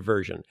American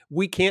version.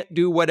 We can't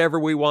do whatever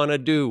we want to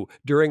do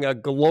during a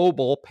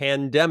global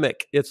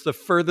pandemic. It's the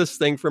furthest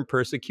thing from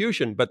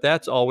persecution, but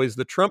that's always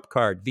the trump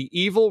card. The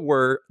evil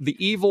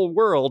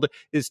world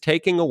is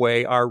taking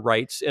away our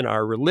rights in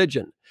our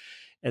religion.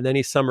 And then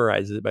he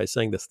summarizes it by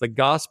saying this: the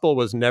gospel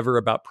was never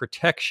about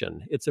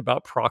protection. It's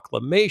about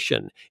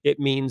proclamation. It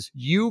means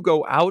you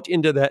go out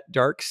into that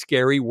dark,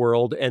 scary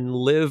world and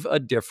live a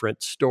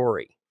different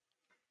story.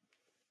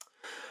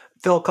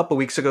 Phil, a couple of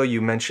weeks ago, you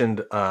mentioned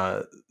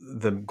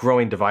the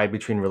growing divide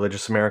between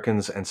religious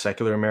Americans and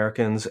secular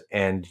Americans.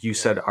 And you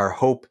said our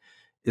hope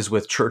is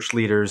with church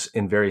leaders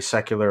in very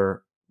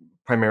secular,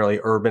 primarily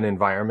urban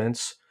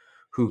environments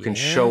who can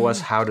show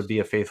us how to be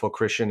a faithful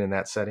Christian in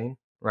that setting,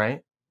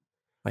 right?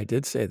 I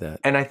did say that.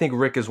 And I think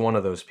Rick is one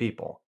of those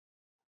people.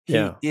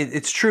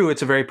 It's true.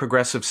 It's a very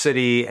progressive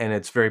city and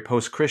it's very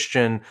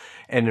post-Christian,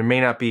 and there may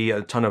not be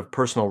a ton of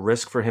personal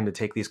risk for him to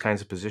take these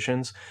kinds of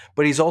positions,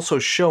 but he's also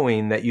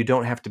showing that you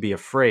don't have to be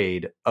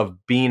afraid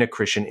of being a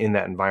Christian in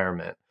that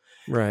environment.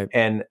 Right.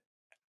 And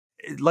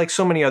like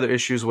so many other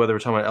issues, whether we're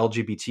talking about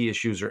LGBT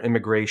issues or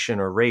immigration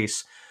or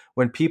race,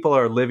 when people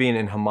are living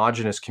in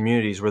homogenous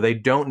communities where they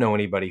don't know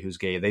anybody who's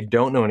gay, they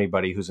don't know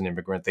anybody who's an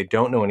immigrant, they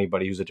don't know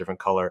anybody who's a different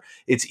color,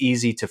 it's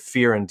easy to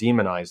fear and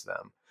demonize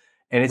them.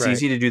 And it's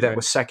easy to do that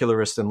with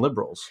secularists and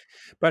liberals.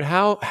 But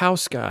how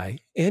Skye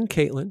and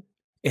Kaitlyn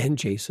and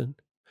Jason,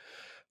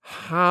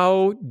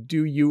 how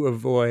do you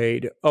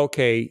avoid,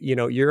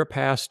 you're a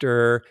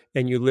pastor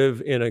and you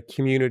live in a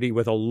community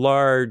with a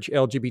large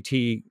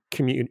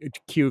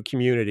LGBTQ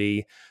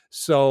community.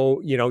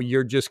 So,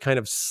 you're just kind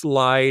of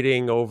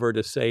sliding over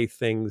to say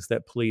things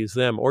that please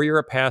them. Or you're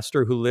a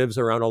pastor who lives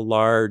around a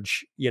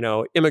large,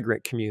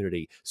 immigrant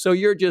community. So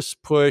you're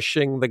just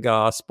pushing the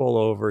gospel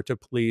over to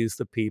please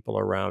the people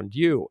around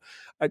you.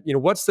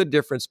 What's the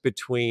difference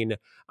between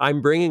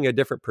I'm bringing a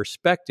different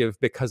perspective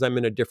because I'm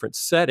in a different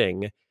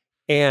setting,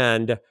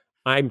 and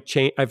I've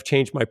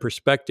changed my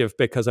perspective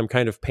because I'm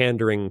kind of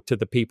pandering to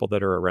the people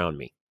that are around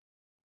me?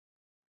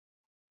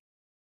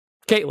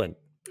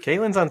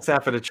 Kaitlyn's on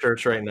staff at a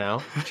church right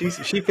now.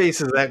 She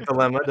faces that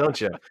dilemma, don't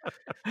you?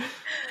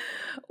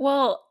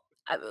 Well,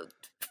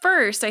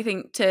 first, I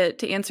think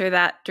to answer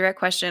that direct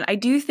question, I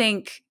do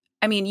think,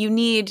 you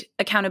need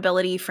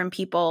accountability from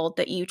people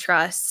that you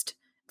trust,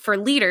 for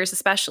leaders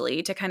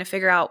especially, to kind of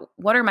figure out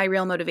what are my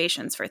real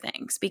motivations for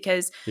things.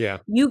 Because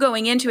you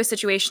going into a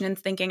situation and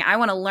thinking, I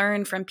want to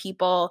learn from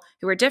people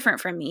who are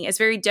different from me is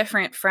very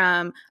different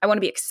from I want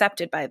to be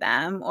accepted by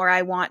them, or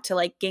I want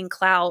to gain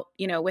clout,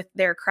 with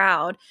their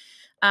crowd.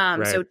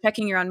 So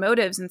checking your own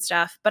motives and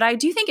stuff. But I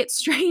do think it's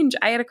strange.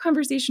 I had a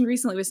conversation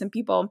recently with some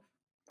people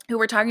who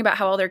were talking about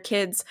how all their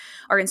kids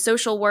are in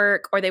social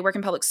work or they work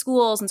in public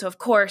schools. And so, of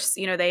course,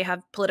 they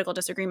have political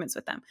disagreements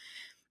with them.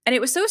 And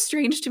it was so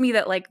strange to me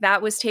that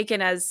that was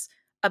taken as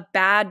a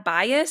bad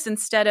bias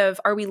instead of,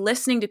 are we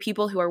listening to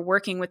people who are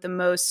working with the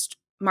most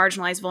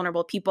marginalized,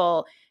 vulnerable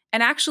people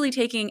and actually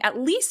taking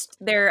at least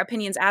their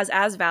opinions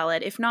as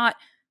valid, if not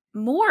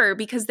more,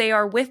 because they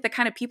are with the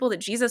kind of people that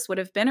Jesus would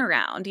have been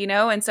around,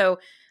 And so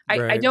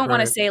I don't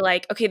want to say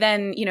okay,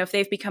 then, if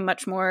they've become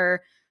much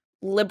more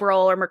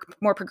liberal or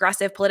more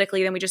progressive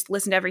politically, then we just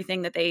listen to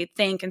everything that they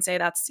think and say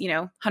that's,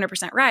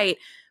 100% right.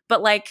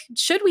 But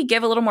should we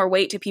give a little more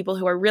weight to people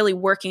who are really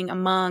working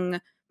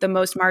among the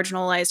most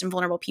marginalized and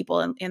vulnerable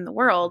people in the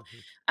world,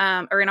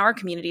 or in our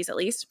communities at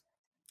least?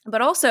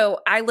 But also,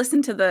 I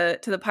listened to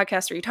the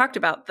podcast where you talked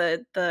about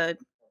the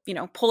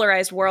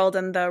polarized world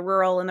and the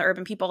rural and the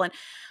urban people, and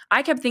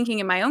I kept thinking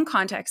in my own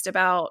context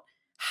about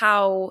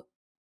how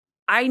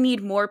I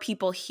need more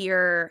people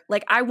here.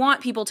 Like, I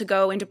want people to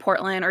go into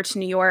Portland or to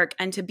New York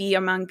and to be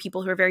among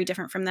people who are very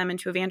different from them and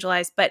to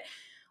evangelize. But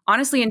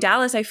honestly, in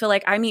Dallas, I feel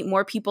like I meet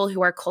more people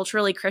who are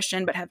culturally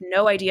Christian but have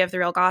no idea of the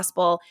real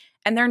gospel.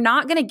 And they're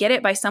not going to get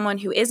it by someone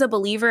who is a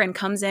believer and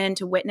comes in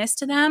to witness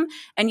to them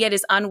and yet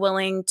is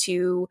unwilling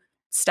to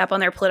step on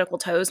their political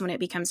toes when it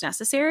becomes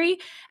necessary.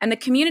 And the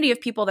community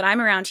of people that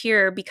I'm around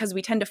here, because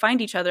we tend to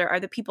find each other, are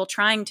the people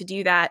trying to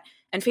do that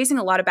and facing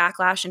a lot of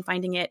backlash and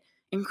finding it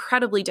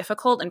incredibly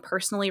difficult and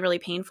personally really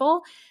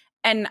painful.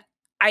 And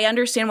I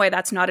understand why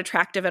that's not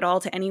attractive at all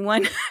to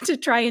anyone to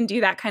try and do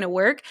that kind of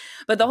work.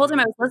 But the whole time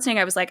I was listening,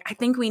 I was like, I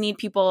think we need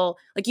people,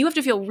 like, you have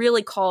to feel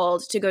really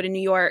called to go to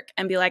New York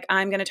and be like,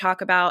 I'm going to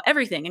talk about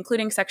everything,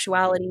 including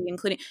sexuality,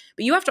 but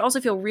you have to also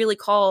feel really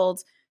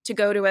called to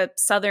go to a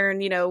Southern,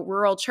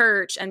 rural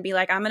church and be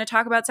like, I'm going to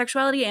talk about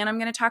sexuality and I'm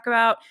going to talk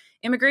about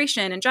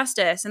immigration and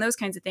justice and those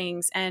kinds of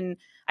things. And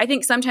I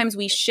think sometimes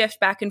we shift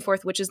back and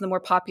forth, which is the more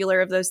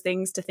popular of those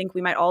things to think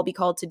we might all be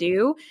called to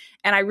do.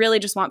 And I really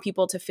just want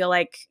people to feel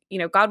like,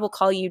 God will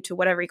call you to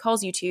whatever he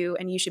calls you to,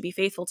 and you should be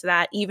faithful to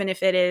that, even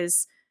if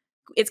it's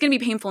going to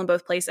be painful in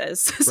both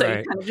places. So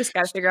you kind of just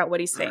got to figure out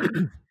what he's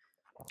saying.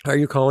 Are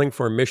you calling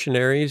for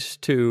missionaries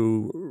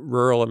to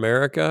rural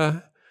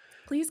America?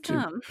 Please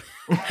come.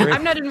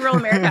 I'm not in rural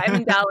America. I'm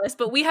in Dallas,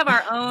 but we have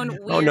our own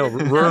weird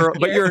rural.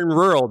 But you're in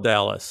rural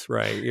Dallas,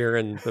 right? You're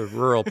in the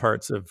rural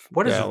parts of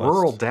What Dallas. is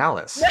rural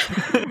Dallas?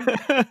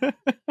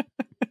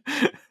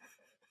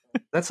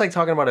 That's like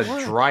talking about a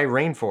dry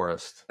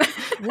rainforest.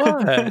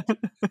 What?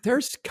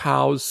 There's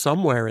cows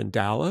somewhere in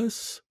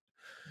Dallas.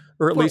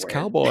 Or at least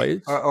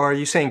cowboys. Or are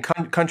you saying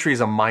country is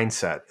a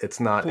mindset?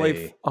 It's not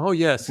Oh,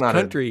 yes.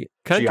 Country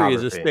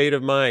is a state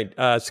of mind.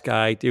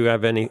 Skye, do you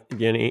have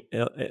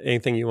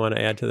anything you want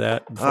to add to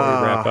that before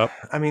we wrap up?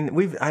 I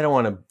mean, I don't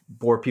want to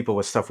bore people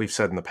with stuff we've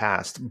said in the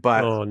past,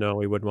 but... Oh, no,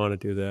 we wouldn't want to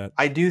do that.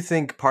 I do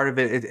think part of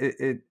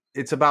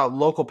it's about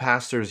local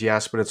pastors,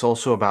 yes, but it's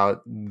also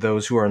about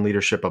those who are in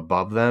leadership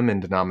above them,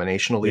 in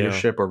denominational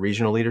leadership or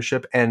regional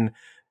leadership, and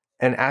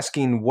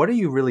asking, what are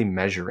you really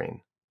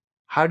measuring?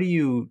 How do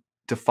you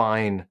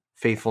define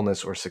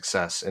faithfulness or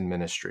success in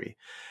ministry?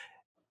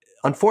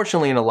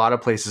 Unfortunately, in a lot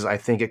of places, I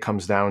think it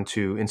comes down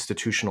to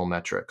institutional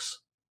metrics.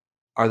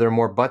 Are there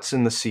more butts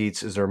in the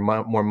seats? Is there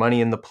more money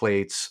in the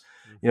plates?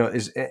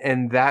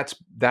 And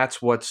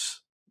that's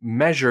what's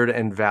measured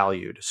and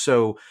valued.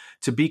 So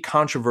to be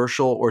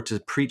controversial or to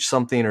preach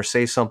something or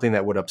say something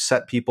that would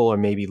upset people or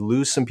maybe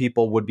lose some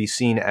people would be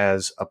seen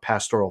as a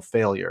pastoral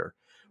failure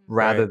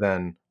rather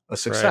than a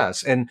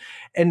success. Right.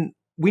 And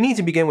we need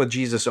to begin with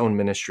Jesus' own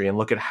ministry and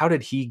look at how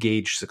did he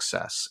gauge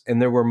success. And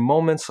there were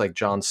moments like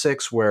John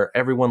 6 where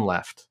everyone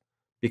left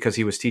because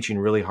he was teaching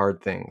really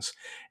hard things.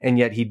 And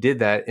yet he did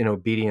that in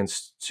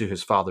obedience to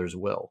his Father's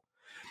will.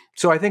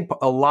 So I think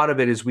a lot of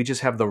it is we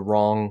just have the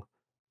wrong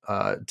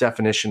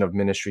definition of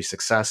ministry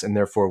success, and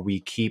therefore we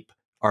keep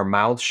our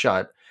mouths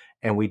shut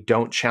and we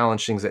don't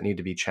challenge things that need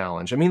to be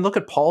challenged. I mean, look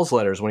at Paul's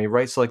letters when he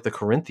writes like the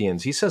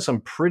Corinthians. He says some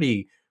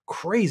pretty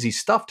crazy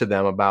stuff to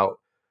them about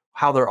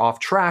how they're off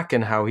track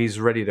and how he's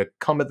ready to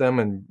come at them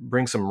and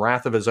bring some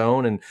wrath of his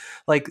own. And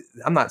like,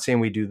 I'm not saying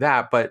we do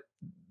that, but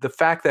the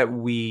fact that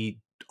we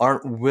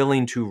aren't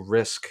willing to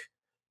risk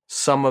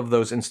some of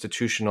those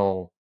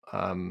institutional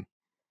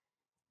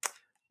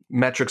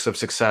metrics of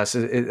success,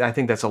 I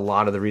think that's a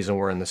lot of the reason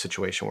we're in the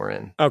situation we're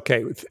in.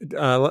 Okay.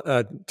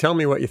 Tell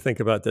me what you think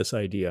about this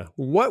idea.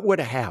 What would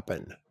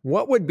happen?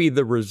 What would be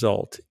the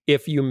result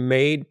if you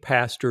made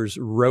pastors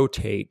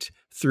rotate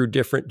through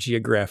different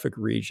geographic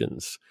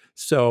regions?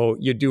 So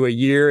you do a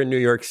year in New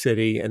York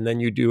City, and then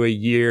you do a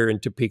year in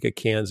Topeka,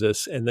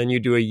 Kansas, and then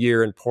you do a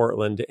year in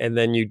Portland, and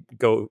then you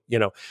go,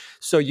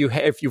 so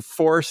if you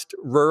forced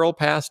rural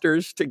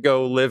pastors to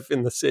go live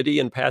in the city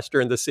and pastor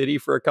in the city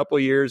for a couple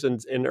of years,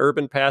 and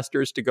urban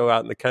pastors to go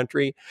out in the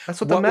country. That's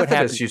what the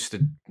Methodists used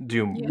to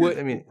do.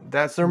 Yeah.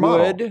 That's their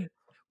model.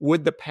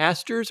 Would the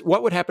pastors,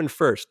 what would happen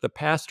first? The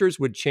pastors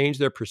would change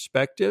their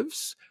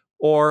perspectives,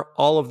 or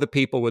all of the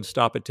people would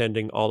stop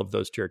attending all of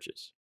those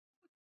churches?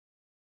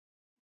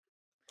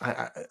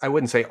 I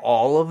wouldn't say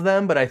all of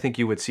them, but I think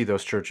you would see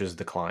those churches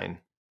decline.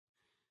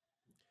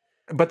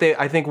 But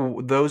I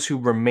think those who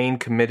remain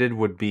committed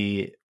would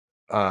be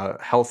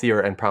healthier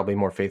and probably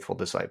more faithful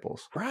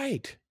disciples.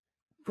 Right.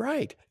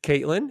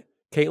 Kaitlyn,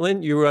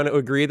 you want to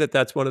agree that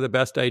that's one of the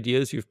best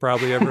ideas you've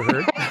probably ever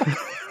heard?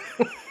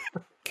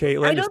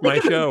 Kaitlyn, it's my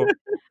show.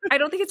 I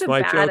don't think it's a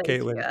bad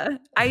idea.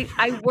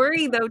 I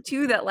worry though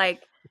too that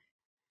like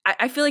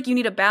I feel like you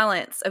need a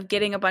balance of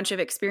getting a bunch of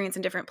experience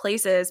in different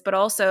places, but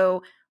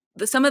also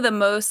some of the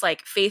most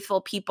like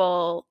faithful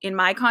people in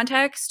my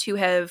context who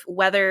have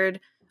weathered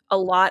a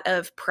lot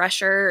of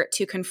pressure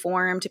to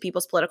conform to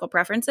people's political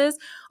preferences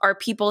are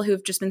people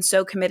who've just been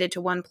so committed to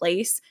one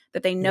place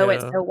that they know it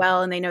so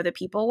well and they know the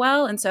people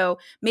well. And so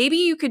maybe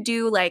you could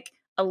do like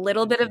a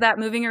little bit of that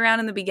moving around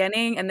in the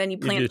beginning, and then you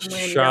plant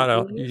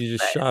somewhere. You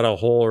just shot a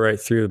hole right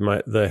through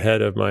the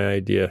head of my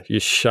idea. You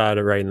shot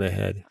it right in the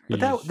head.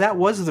 But that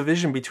was the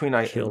vision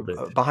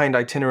behind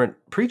itinerant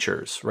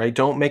preachers, right?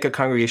 Don't make a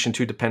congregation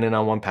too dependent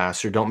on one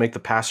pastor. Don't make the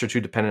pastor too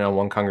dependent on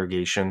one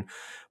congregation.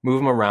 Move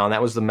them around.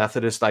 That was the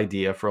Methodist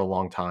idea for a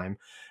long time.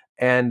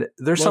 And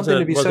there's something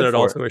to be said for it. Wasn't it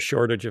also a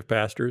shortage of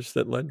pastors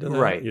that led to that?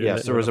 Right.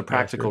 Yes, there was a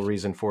practical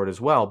reason for it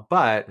as well.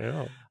 But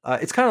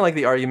it's kind of like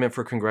the argument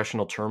for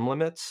congressional term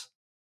limits.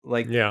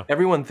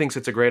 Everyone thinks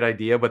it's a great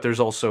idea, but there's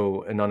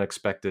also an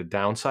unexpected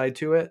downside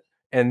to it.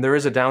 And there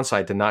is a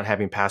downside to not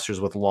having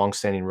pastors with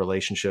long-standing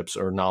relationships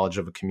or knowledge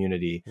of a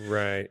community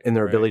and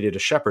their ability to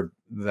shepherd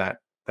that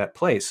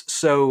place.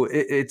 So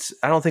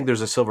I don't think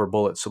there's a silver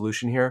bullet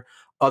solution here.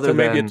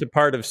 Maybe it's a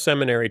part of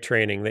seminary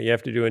training that you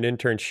have to do an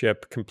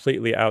internship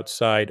completely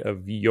outside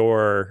of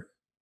your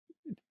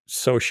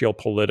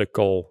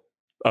socio-political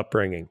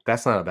upbringing.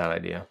 That's not a bad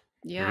idea.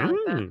 Yeah.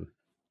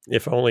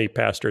 If only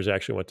pastors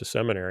actually went to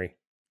seminary.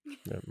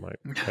 That might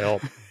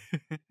help.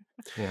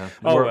 Yeah.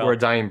 We're a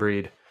dying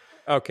breed.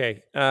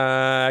 Okay.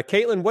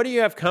 Kaitlyn, what do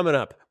you have coming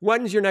up?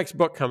 When's your next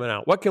book coming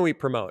out? What can we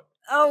promote?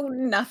 Oh,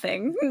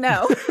 nothing.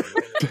 No.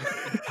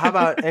 How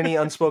about any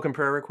unspoken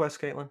prayer requests,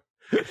 Kaitlyn?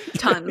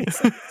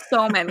 Tons.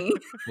 So many.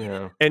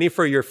 Yeah. Any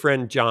for your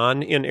friend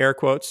John, in air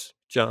quotes?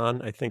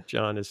 John, I think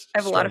John is I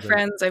have a lot of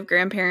friends. I have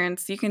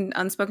grandparents. You can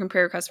unspoken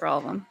prayer requests for all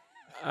of them.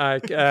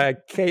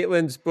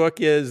 Kaitlyn's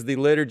book is The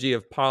Liturgy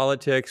of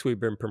Politics.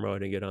 We've been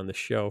promoting it on the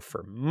show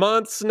for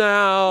months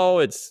now.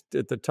 It's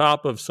at the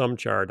top of some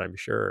chart, I'm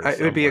sure. It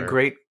would be a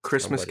great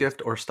Christmas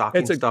gift or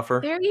stocking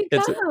stuffer. There you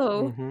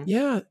go.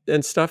 Yeah,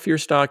 and stuff your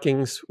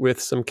stockings with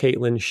some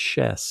Kaitlyn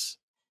Schiess.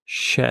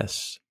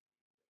 Schiess.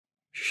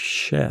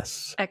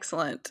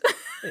 Excellent.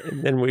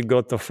 And then we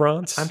go to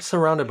France. I'm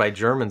surrounded by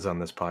Germans on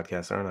this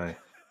podcast, aren't I?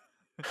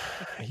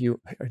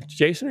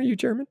 Jason, are you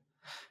German?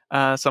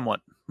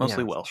 Somewhat.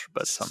 Mostly Welsh,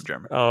 but some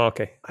German. Oh,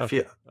 okay. I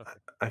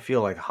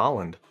feel like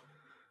Holland.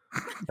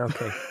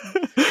 Okay.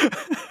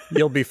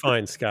 You'll be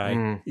fine,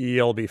 Skye.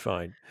 You'll be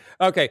fine.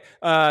 Okay.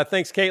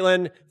 Thanks,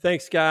 Kaitlyn.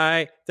 Thanks,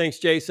 Skye. Thanks,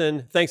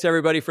 Jason. Thanks,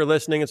 everybody, for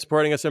listening and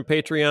supporting us on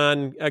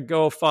Patreon.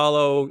 Go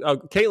follow.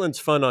 Kaitlyn's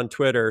fun on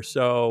Twitter.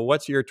 So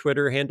what's your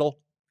Twitter handle?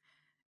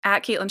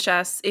 At Kaitlyn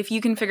Schiess, if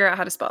you can figure out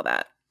how to spell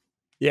that.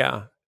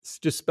 Yeah.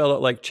 Just spell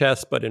it like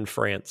chess, but in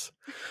France.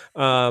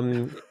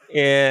 And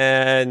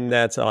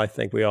that's all I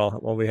think we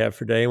have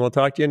for today. And we'll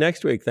talk to you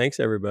next week. Thanks,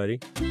 everybody.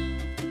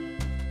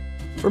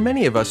 For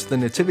many of us, the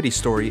Nativity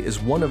story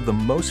is one of the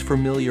most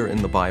familiar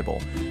in the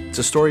Bible. It's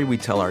a story we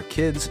tell our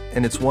kids,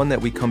 and it's one that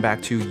we come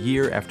back to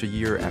year after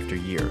year after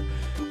year,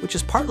 which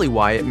is partly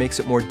why it makes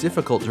it more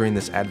difficult during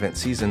this Advent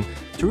season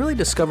to really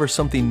discover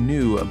something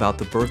new about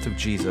the birth of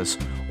Jesus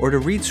or to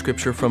read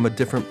Scripture from a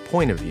different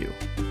point of view.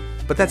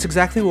 But that's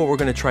exactly what we're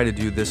going to try to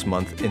do this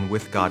month in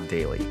With God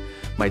Daily,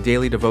 my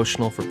daily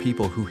devotional for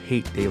people who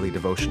hate daily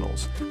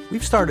devotionals.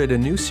 We've started a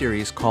new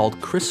series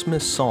called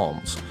Christmas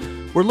Psalms.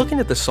 We're looking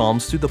at the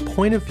Psalms through the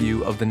point of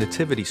view of the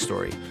Nativity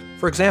story.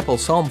 For example,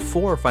 Psalm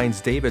 4 finds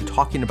David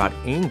talking about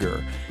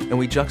anger, and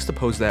we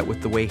juxtapose that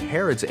with the way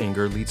Herod's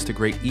anger leads to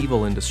great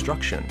evil and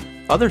destruction.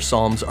 Other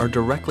Psalms are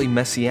directly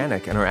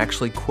messianic and are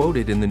actually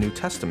quoted in the New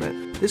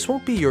Testament. This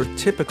won't be your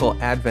typical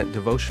Advent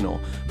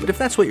devotional, but if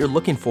that's what you're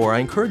looking for, I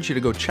encourage you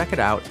to go check it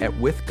out at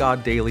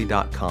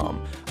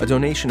withgoddaily.com. A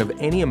donation of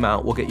any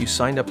amount will get you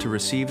signed up to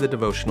receive the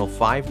devotional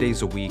 5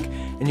 days a week,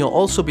 and you'll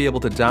also be able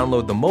to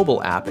download the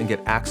mobile app and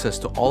get access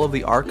to all of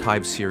the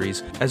archive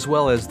series, as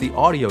well as the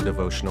audio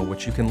devotional,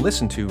 which you can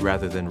listen to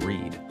rather than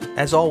read.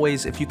 As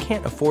always, if you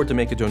can't afford to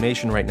make a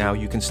donation right now,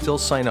 you can still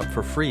sign up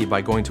for free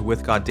by going to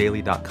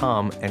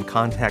withgoddaily.com and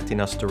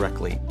contacting us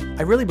directly.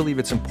 I really believe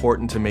it's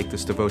important to make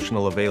this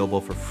devotional available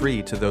for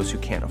free to those who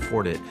can't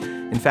afford it.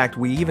 In fact,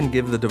 we even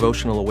give the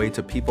devotional away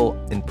to people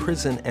in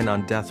prison and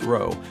on death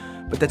row.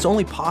 But that's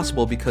only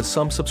possible because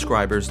some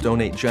subscribers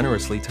donate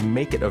generously to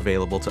make it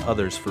available to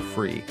others for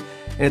free.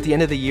 And at the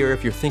end of the year,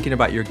 if you're thinking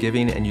about your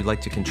giving and you'd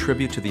like to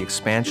contribute to the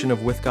expansion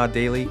of With God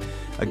Daily,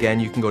 again,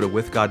 you can go to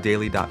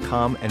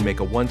withgoddaily.com and make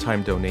a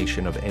one-time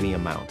donation of any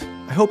amount.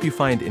 I hope you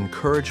find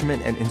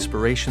encouragement and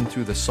inspiration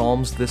through the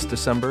Psalms this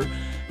December,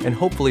 and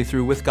hopefully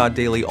through With God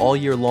Daily all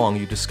year long,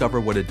 you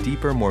discover what a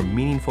deeper, more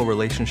meaningful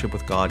relationship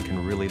with God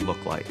can really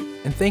look like.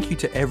 And thank you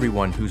to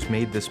everyone who's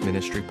made this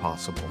ministry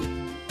possible.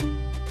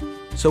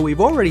 So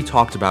we've already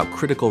talked about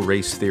critical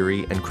race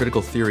theory and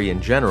critical theory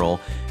in general,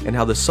 and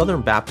how the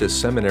Southern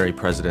Baptist seminary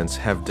presidents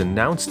have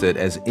denounced it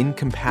as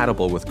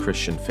incompatible with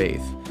Christian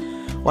faith.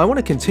 Well, I want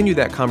to continue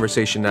that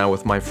conversation now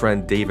with my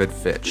friend David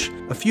Fitch.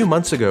 A few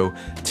months ago,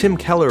 Tim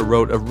Keller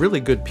wrote a really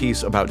good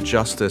piece about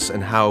justice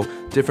and how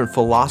different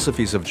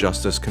philosophies of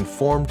justice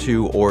conform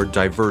to or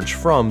diverge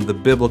from the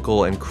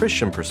biblical and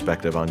Christian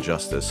perspective on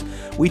justice.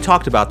 We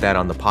talked about that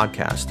on the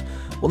podcast.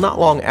 Well, not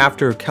long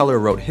after Keller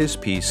wrote his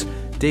piece,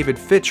 David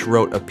Fitch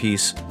wrote a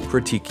piece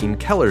critiquing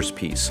Keller's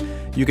piece.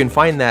 You can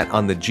find that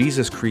on the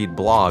Jesus Creed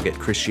blog at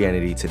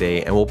Christianity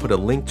Today, and we'll put a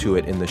link to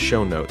it in the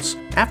show notes.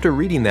 After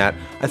reading that,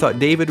 I thought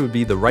David would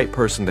be the right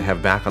person to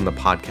have back on the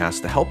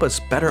podcast to help us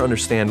better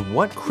understand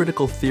what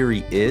critical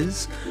theory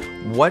is,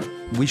 what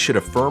we should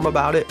affirm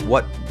about it,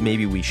 what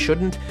maybe we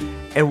shouldn't,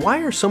 and why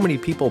are so many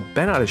people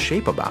bent out of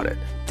shape about it?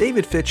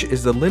 David Fitch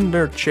is the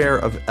Lindner Chair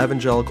of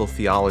Evangelical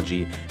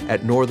Theology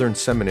at Northern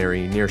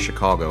Seminary near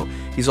Chicago.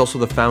 He's also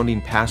the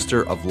founding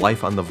pastor of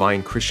Life on the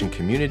Vine Christian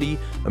Community,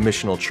 a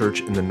missional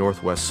church in the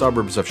northwest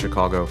suburbs of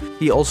Chicago.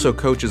 He also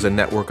coaches a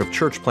network of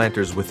church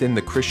planters within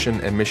the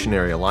Christian and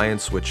Missionary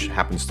Alliance, which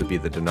happens to be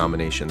the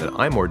denomination that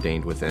I'm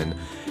ordained within.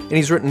 And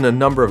he's written a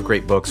number of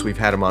great books. We've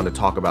had him on to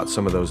talk about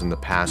some of those in the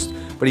past,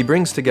 but he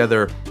brings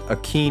together a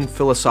keen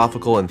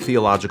philosophical and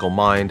theological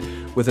mind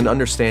with an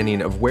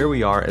understanding of where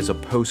we are as a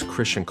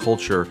post-Christian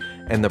culture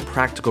and the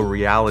practical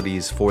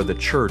realities for the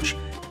church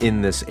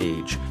in this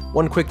age.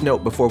 One quick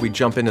note before we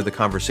jump into the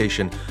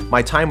conversation: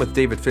 my time with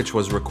David Fitch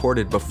was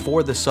recorded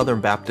before the Southern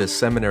Baptist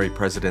Seminary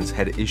presidents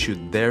had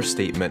issued their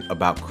statement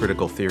about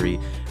critical theory,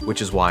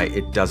 which is why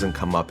it doesn't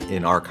come up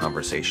in our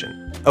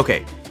conversation.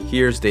 Okay,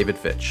 here's David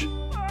Fitch.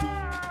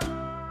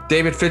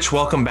 David Fitch,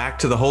 welcome back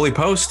to the Holy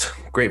Post.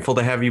 Grateful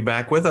to have you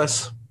back with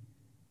us.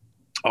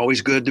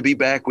 Always good to be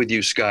back with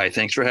you, Skye.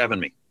 Thanks for having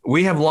me.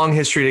 We have long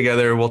history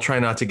together. We'll try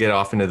not to get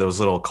off into those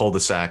little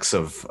cul-de-sacs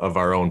of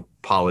our own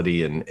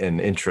polity and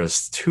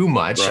interests too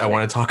much. Right. I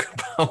want to talk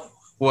about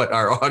what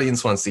our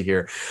audience wants to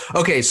hear.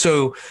 Okay,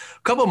 so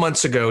a couple of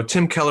months ago,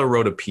 Tim Keller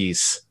wrote a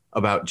piece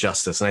about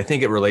justice, and I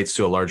think it relates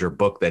to a larger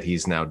book that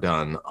he's now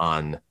done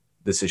on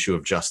this issue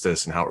of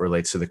justice and how it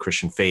relates to the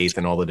Christian faith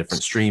and all the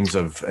different streams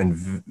of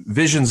and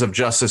visions of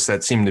justice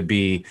that seem to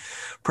be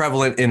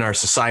prevalent in our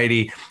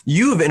society.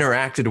 You have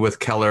interacted with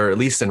Keller, at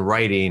least in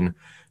writing,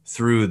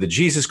 through the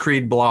Jesus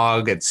Creed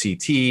blog at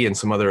CT and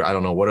some other, I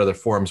don't know what other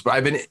forums, but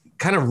I've been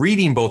kind of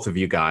reading both of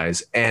you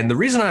guys. And the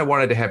reason I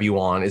wanted to have you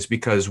on is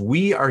because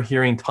we are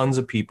hearing tons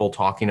of people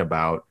talking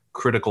about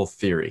critical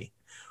theory,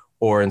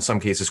 or in some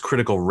cases,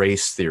 critical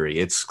race theory.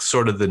 It's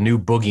sort of the new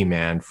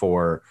boogeyman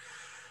for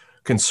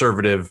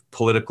conservative,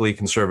 politically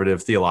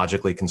conservative,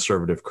 theologically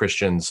conservative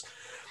Christians.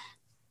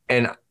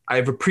 And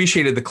I've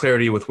appreciated the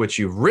clarity with which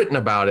you've written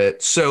about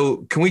it.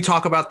 So can we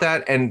talk about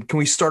that? And can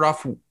we start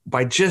off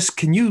by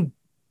can you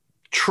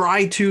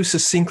try to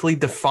succinctly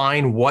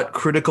define what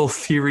critical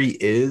theory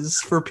is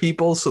for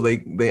people so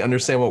they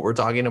understand what we're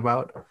talking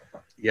about?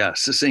 Yeah,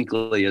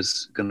 succinctly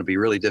is going to be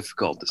really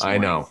difficult this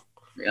morning. I know.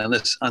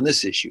 On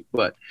this issue,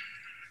 but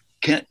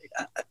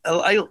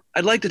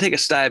I'd like to take a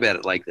stab at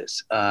it like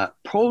this.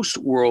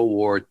 Post-World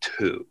War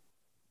II,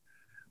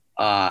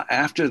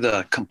 after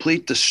the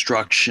complete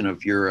destruction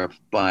of Europe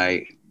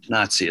by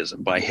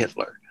Nazism, by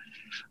Hitler,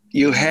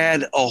 you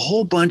had a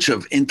whole bunch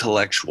of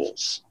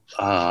intellectuals,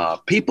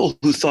 people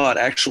who thought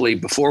actually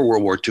before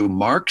World War II,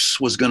 Marx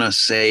was going to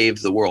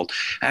save the world.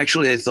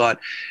 Actually, they thought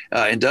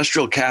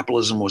industrial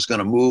capitalism was going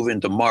to move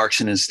into Marx,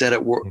 and instead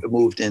it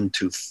moved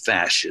into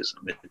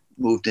fascism. It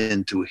moved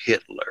into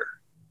Hitler.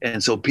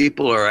 And so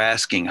people are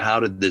asking, how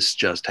did this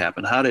just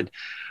happen? How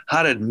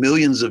did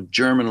millions of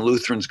German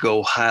Lutherans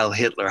go Heil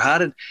Hitler?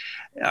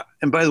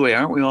 And by the way,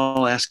 aren't we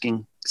all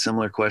asking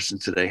similar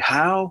questions today?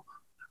 How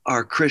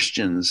are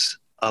Christians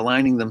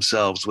aligning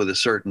themselves with a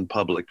certain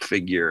public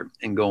figure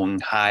and going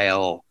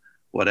Heil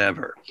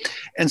whatever?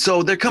 And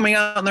so they're coming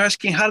out and they're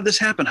asking, how did this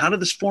happen? How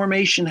did this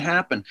formation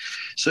happen?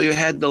 So you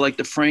had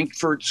the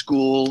Frankfurt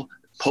School,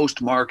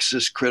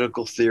 post-Marxist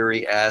critical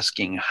theory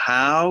asking,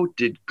 how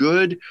did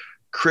good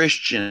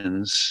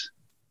Christians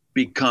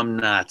become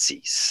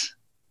Nazis?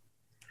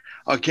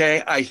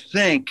 Okay, I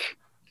think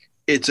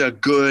it's a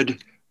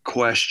good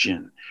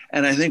question.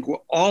 And I think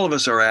all of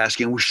us are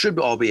asking, we should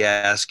all be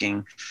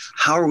asking,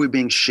 how are we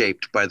being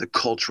shaped by the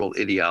cultural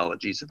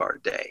ideologies of our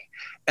day?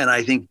 And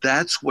I think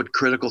that's what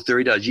critical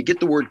theory does. You get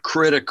the word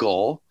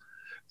critical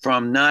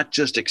from not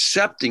just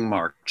accepting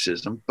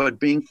Marxism, but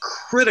being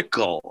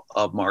critical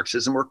of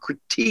Marxism or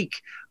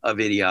critique of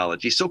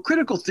ideology. So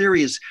critical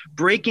theory is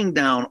breaking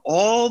down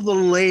all the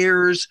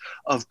layers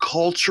of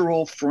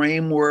cultural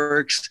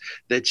frameworks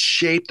that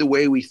shape the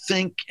way we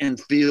think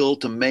and feel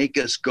to make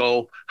us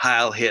go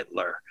Heil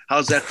Hitler.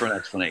 How's that for an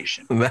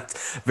explanation?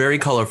 That's very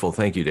colorful.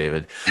 Thank you,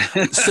 David.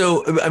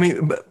 So, I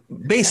mean,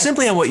 based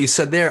simply on what you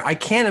said there, I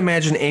can't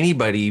imagine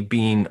anybody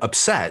being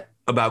upset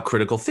about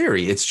critical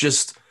theory.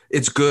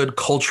 It's good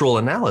cultural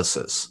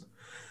analysis.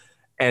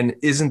 And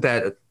isn't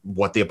that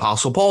what the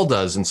Apostle Paul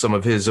does in some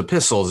of his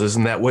epistles?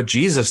 Isn't that what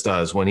Jesus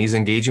does when he's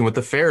engaging with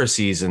the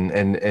Pharisees and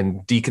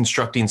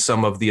deconstructing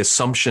some of the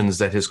assumptions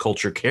that his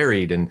culture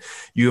carried? And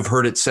you have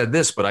heard it said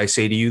this, but I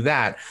say to you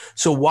that.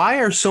 So why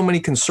are so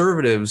many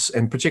conservatives,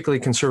 and particularly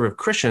conservative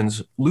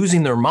Christians,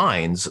 losing their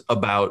minds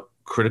about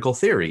critical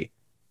theory?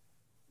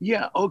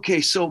 Yeah, okay.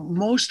 So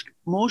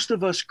most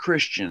of us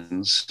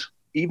Christians,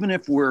 even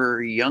if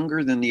we're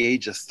younger than the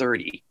age of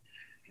 30,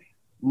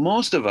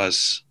 most of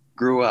us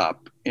grew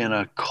up in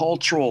a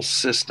cultural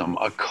system,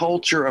 a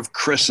culture of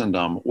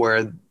Christendom,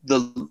 where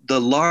the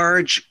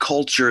large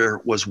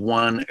culture was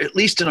one, at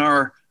least in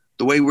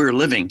the way we were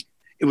living,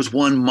 it was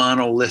one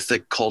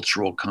monolithic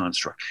cultural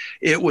construct.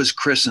 It was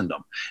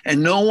Christendom.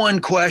 And no one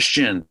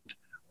questioned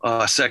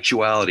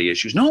sexuality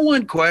issues. No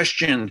one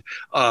questioned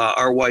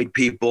our white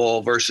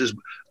people versus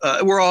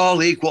we're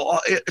all equal.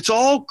 It's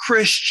all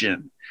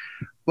Christian.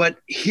 But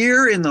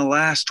here in the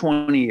last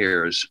 20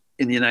 years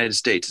in the United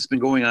States, it's been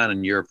going on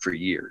in Europe for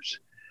years.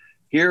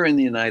 Here in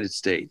the United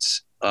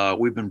States,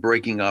 we've been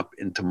breaking up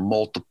into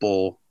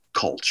multiple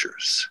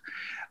cultures.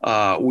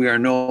 We are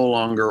no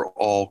longer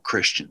all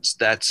Christians.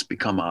 That's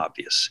become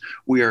obvious.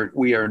 We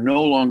are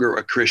no longer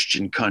a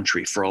Christian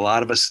country. For a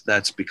lot of us,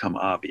 that's become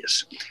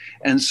obvious.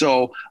 And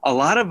so a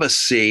lot of us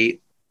see,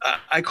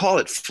 I call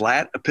it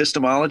flat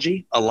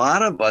epistemology. A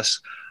lot of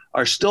us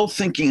are still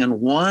thinking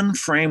in one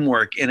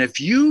framework. And if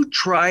you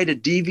try to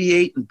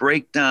deviate and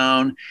break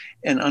down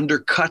and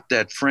undercut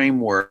that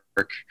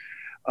framework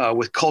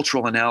with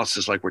cultural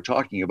analysis like we're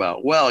talking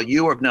about, well,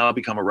 you have now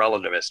become a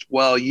relativist.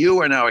 Well,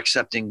 you are now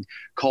accepting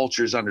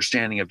culture's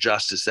understanding of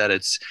justice, that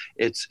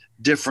it's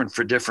different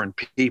for different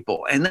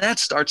people. And that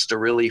starts to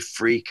really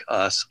freak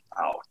us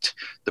out.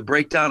 The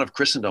breakdown of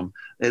Christendom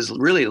has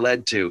really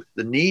led to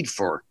the need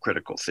for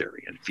critical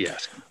theory, if you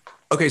ask me.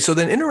 Okay, so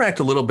then interact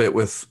a little bit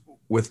with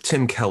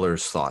Tim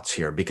Keller's thoughts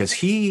here, because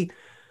he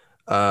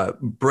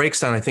breaks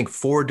down, I think,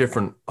 4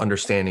 different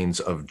understandings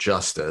of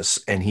justice,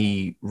 and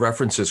he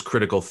references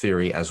critical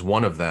theory as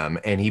one of them,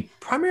 and he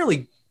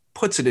primarily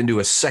puts it into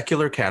a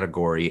secular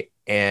category,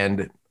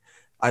 and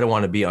I don't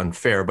want to be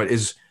unfair, but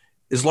is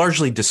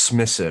largely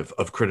dismissive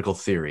of critical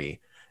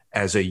theory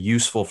as a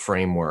useful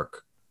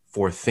framework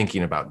for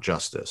thinking about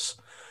justice.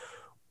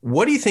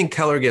 What do you think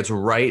Keller gets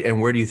right,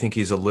 and where do you think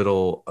he's a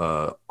little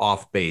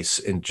off base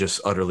in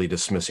just utterly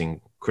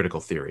dismissing critical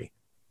theory?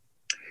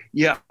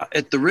 Yeah,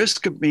 at the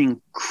risk of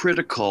being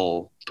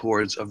critical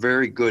towards a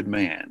very good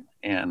man,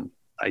 and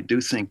I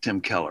do think Tim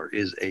Keller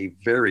is a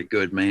very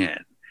good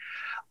man,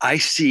 I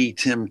see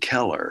Tim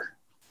Keller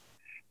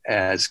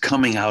as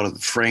coming out of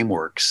the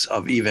frameworks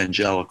of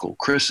evangelical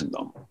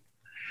Christendom.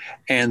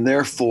 And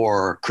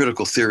therefore,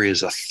 critical theory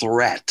is a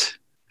threat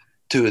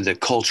to the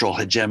cultural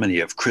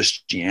hegemony of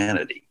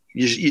Christianity.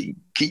 You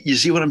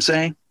see what I'm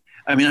saying?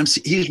 I mean,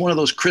 he's one of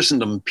those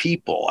Christendom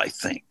people, I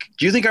think.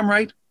 Do you think I'm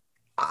right?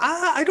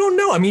 I don't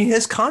know. I mean,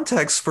 his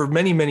context for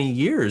many, many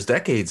years,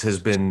 decades, has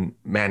been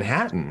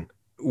Manhattan,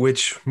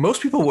 which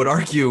most people would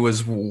argue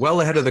was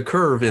well ahead of the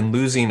curve in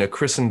losing a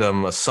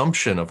Christendom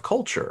assumption of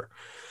culture.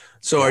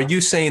 So Are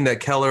you saying that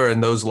Keller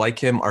and those like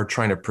him are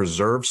trying to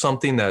preserve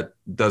something that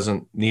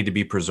doesn't need to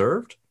be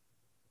preserved?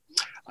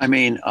 I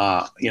mean,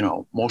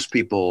 most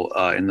people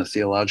in the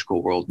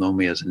theological world know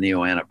me as a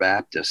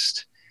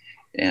neo-Anabaptist.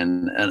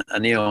 And a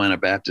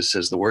neo-Anabaptist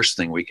says the worst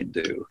thing we can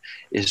do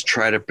is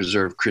try to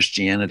preserve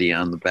Christianity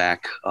on the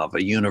back of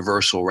a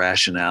universal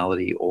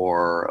rationality,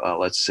 or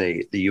let's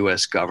say the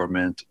U.S.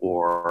 government,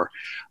 or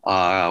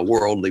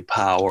worldly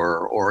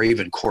power, or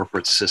even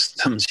corporate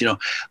systems.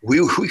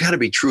 We got to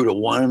be true to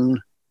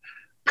one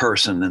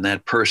person, and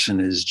that person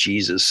is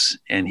Jesus,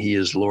 and he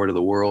is Lord of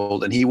the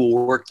world, and he will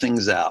work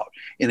things out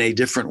in a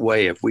different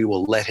way if we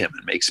will let him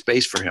and make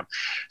space for him.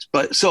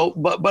 But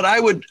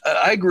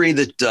I agree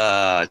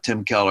that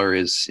Tim Keller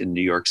is in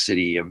New York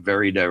City, a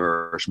very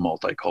diverse,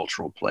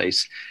 multicultural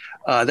place.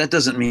 That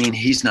doesn't mean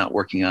he's not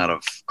working out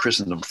of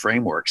Christendom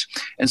frameworks.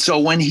 And so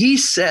when he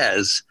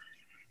says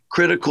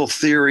critical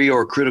theory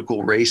or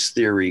critical race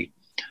theory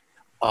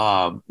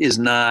is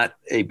not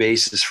a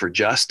basis for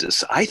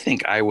justice, I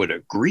think I would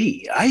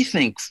agree. I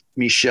think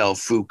Michel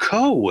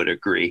Foucault would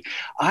agree.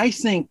 I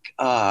think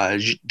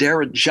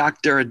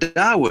Jacques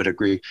Derrida would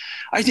agree.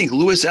 I think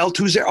Louis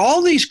Althusser,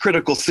 all these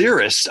critical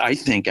theorists, I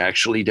think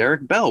actually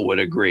Derek Bell would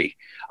agree.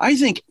 I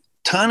think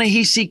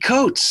Ta-Nehisi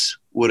Coates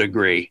would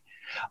agree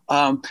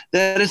that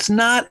it's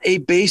not a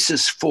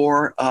basis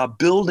for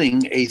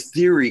building a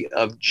theory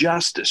of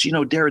justice.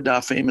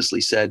 Derrida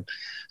famously said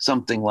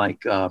something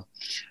like,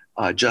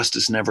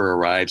 justice never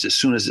arrives. As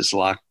soon as it's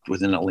locked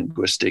within a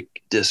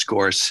linguistic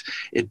discourse,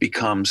 it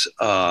becomes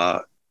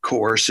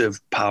coercive,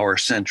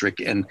 power-centric,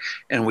 and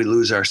we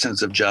lose our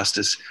sense of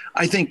justice.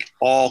 I think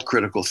all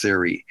critical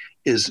theory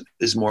is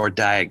more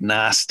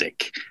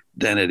diagnostic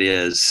than it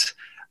is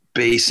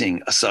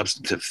basing a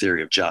substantive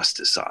theory of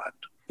justice on.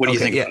 What do you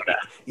think about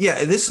that?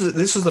 Yeah, this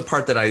is the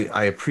part that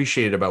I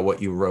appreciated about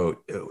what you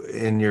wrote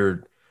in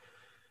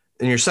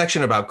your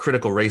section about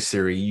critical race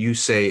theory. You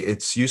say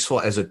it's useful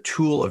as a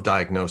tool of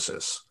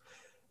diagnosis.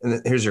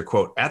 And here's your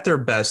quote. At their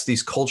best,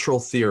 these cultural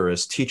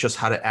theorists teach us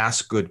how to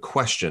ask good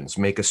questions,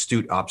 make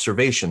astute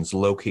observations,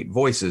 locate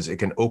voices. It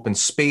can open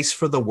space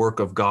for the work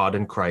of God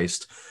and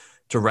Christ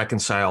to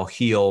reconcile,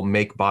 heal,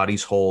 make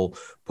bodies whole,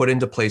 put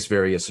into place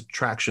various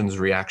attractions,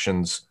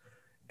 reactions,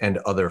 and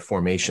other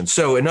formations.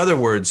 So in other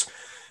words,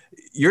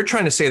 you're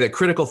trying to say that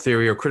critical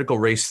theory or critical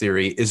race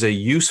theory is a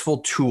useful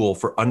tool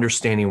for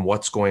understanding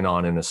what's going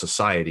on in a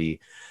society,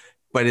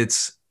 but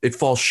it's it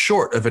falls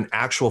short of an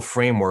actual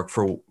framework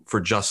for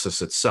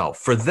justice itself.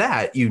 For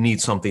that, you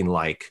need something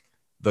like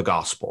the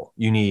gospel.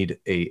 You need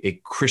a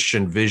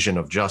Christian vision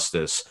of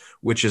justice,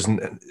 which is,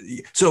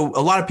 so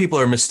a lot of people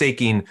are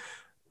mistaking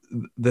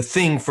the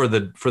thing for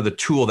the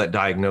tool that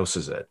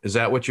diagnoses it. Is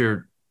that what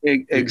you're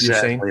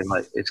exactly saying?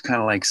 Like, it's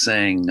kind of like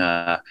saying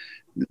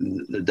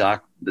the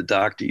doctor,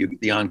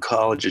 the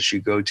oncologist you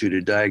go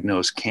to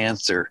diagnose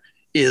cancer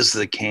is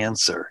the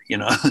cancer.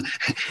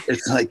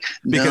 It's like,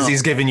 because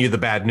he's giving you the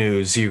bad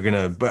news, you're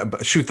gonna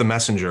shoot the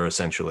messenger,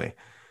 essentially.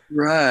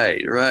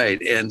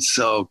 Right. And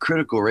so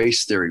critical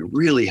race theory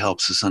really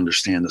helps us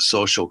understand the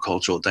social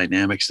cultural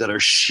dynamics that are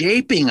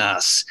shaping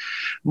us.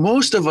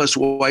 Most of us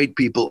white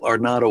people are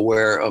not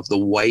aware of the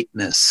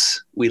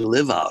whiteness we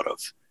live out of.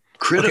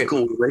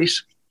 Critical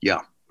race.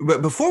 Yeah.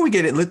 But before we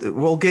get in,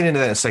 we'll get into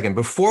that in a second.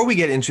 Before we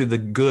get into the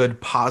good,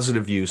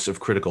 positive use of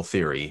critical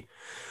theory,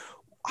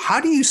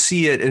 how do you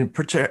see it, in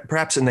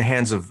perhaps in the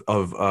hands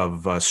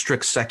of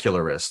strict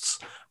secularists?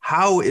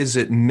 How is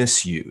it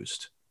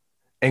misused?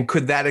 And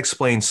could that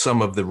explain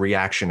some of the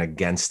reaction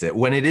against it?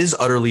 When it is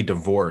utterly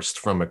divorced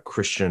from a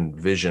Christian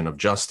vision of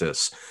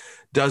justice,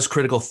 does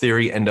critical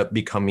theory end up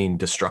becoming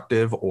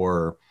destructive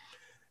or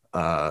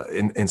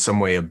in some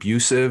way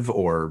abusive?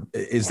 Or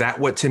is that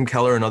what Tim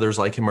Keller and others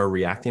like him are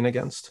reacting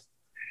against?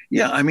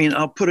 Yeah, I mean,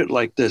 I'll put it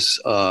like this.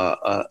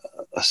 A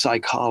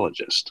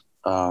psychologist,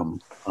 a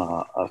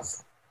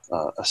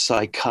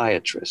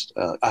psychiatrist,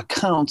 a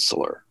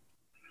counselor,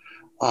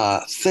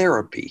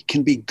 therapy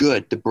can be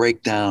good to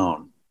break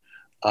down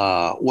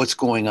what's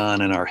going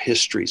on in our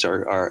histories,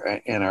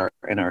 our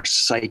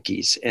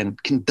psyches,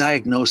 and can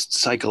diagnose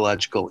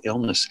psychological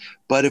illness.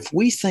 But if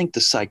we think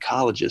the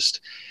psychologist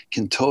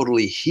can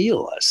totally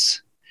heal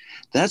us,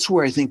 that's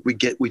where I think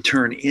we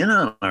turn in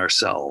on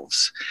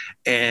ourselves,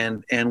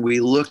 and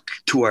we look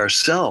to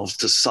ourselves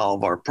to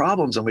solve our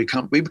problems, and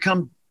we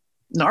become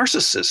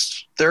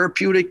narcissists,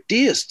 therapeutic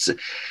deists.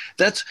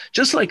 That's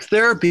just like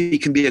therapy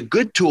can be a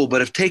good tool,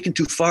 but if taken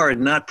too far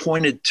and not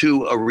pointed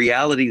to a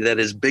reality that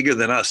is bigger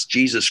than us,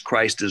 Jesus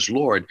Christ is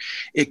Lord,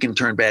 it can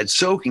turn bad.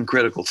 So can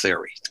critical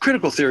theory.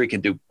 Critical theory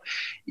can do,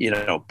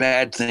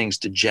 bad things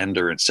to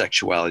gender and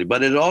sexuality,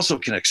 but it also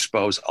can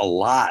expose a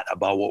lot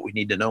about what we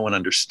need to know and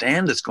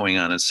understand that's going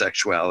on in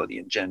sexuality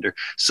and gender,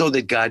 so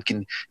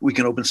that we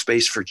can open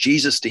space for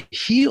Jesus to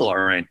heal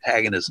our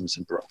antagonisms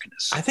and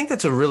brokenness. I think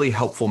that's a really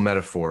helpful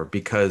metaphor,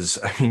 because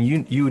I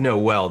mean, you know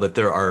well that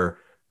there are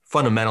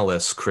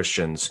fundamentalist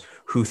Christians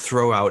who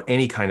throw out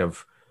any kind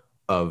of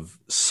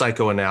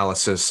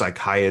psychoanalysis,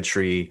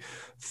 psychiatry,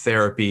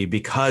 therapy,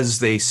 because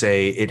they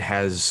say it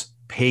has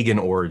pagan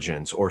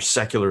origins or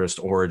secularist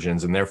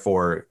origins and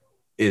therefore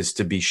is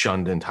to be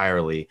shunned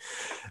entirely.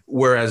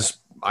 Whereas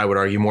I would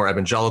argue more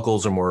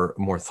evangelicals or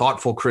more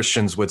thoughtful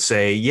Christians would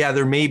say, yeah,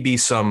 there may be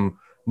some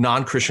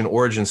non-Christian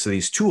origins to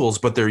these tools,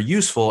 but they're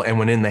useful. And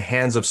when in the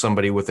hands of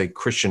somebody with a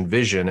Christian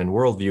vision and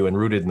worldview and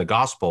rooted in the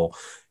gospel,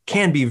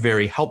 can be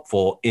very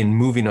helpful in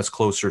moving us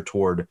closer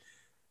toward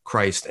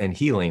Christ and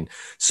healing.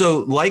 So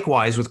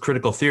likewise with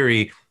critical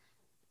theory,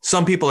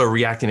 some people are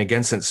reacting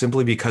against it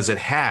simply because it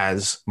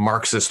has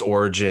Marxist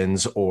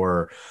origins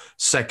or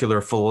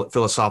secular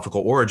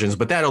philosophical origins,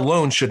 but that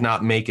alone should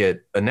not make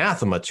it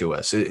anathema to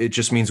us. It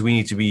just means we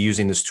need to be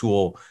using this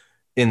tool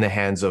in the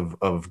hands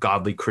of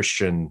godly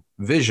Christian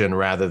vision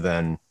rather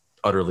than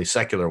utterly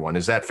secular one.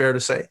 Is that fair to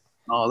say?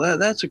 Oh,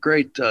 that's a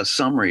great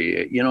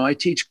summary. I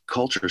teach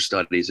culture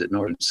studies at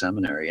Northern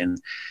Seminary, and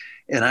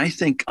I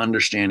think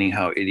understanding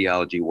how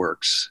ideology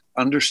works,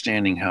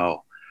 understanding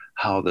how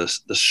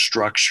the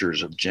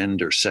structures of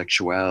gender,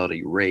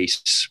 sexuality,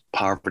 race,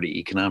 poverty,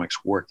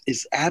 economics work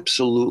is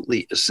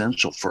absolutely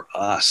essential for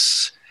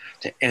us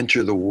to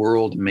enter the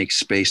world and make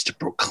space to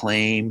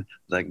proclaim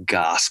the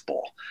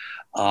gospel.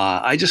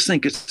 I just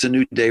think it's a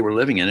new day we're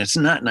living in. It's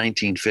not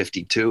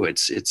 1952.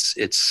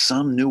 It's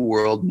some new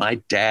world my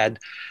dad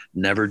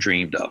never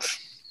dreamed of.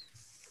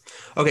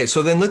 Okay,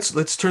 so then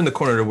let's turn the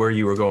corner to where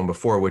you were going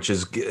before, which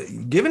is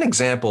give an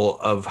example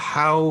of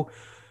how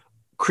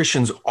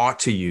Christians ought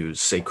to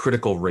use, say,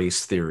 critical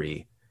race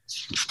theory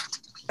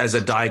as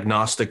a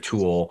diagnostic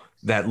tool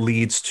that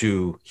leads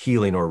to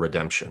healing or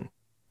redemption.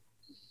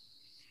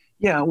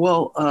 Yeah,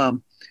 well,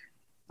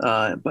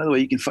 by the way,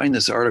 you can find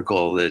this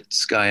article that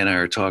Skye and I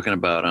are talking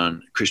about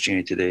on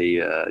Christianity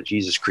Today,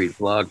 Jesus Creed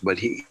blog, but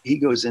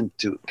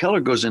Keller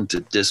goes into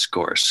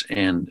discourse,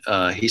 and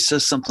he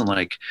says something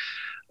like,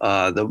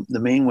 the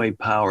main way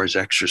power is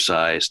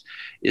exercised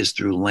is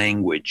through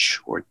language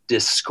or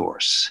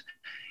discourse.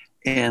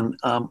 And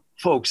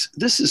folks,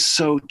 this is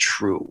so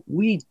true.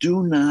 We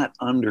do not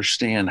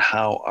understand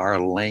how our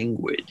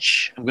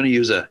language, I'm going to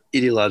use an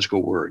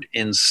ideological word,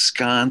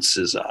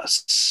 ensconces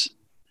us,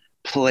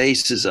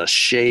 places us,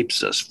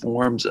 shapes us,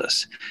 forms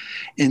us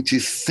into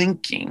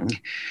thinking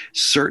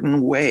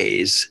certain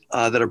ways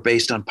that are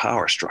based on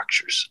power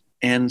structures.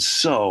 And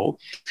so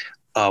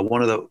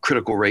one of the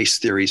critical race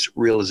theory's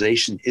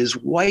realization is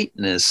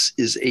whiteness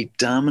is a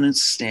dominant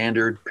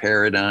standard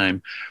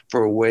paradigm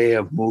for a way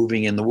of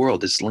moving in the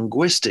world. It's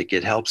linguistic.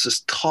 It helps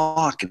us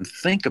talk and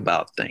think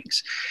about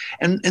things.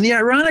 And the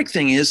ironic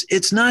thing is,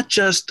 it's not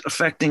just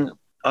affecting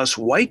us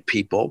white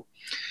people.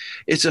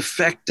 It's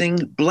affecting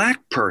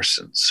Black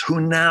persons who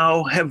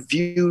now have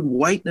viewed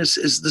whiteness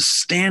as the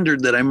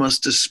standard that I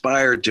must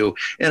aspire to.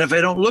 And if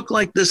I don't look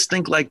like this,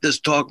 think like this,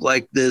 talk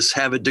like this,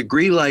 have a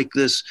degree like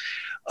this,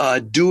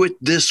 do it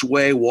this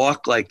way,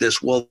 walk like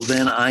this, well,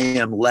 then I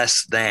am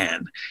less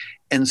than.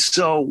 And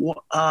so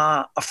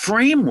a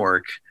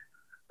framework,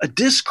 a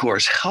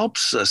discourse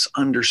helps us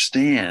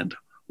understand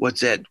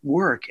what's at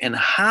work and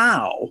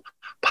how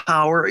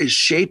power is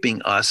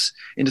shaping us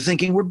into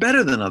thinking we're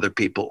better than other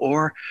people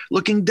or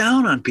looking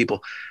down on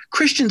people.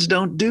 Christians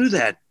don't do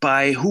that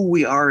by who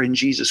we are in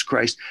Jesus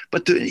Christ.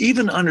 But to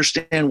even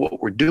understand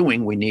what we're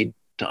doing, we need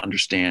to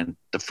understand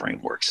the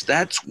frameworks.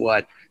 That's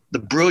what the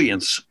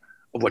brilliance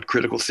of what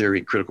critical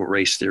theory, critical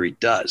race theory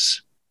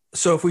does.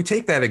 So if we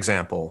take that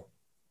example,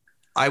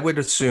 I would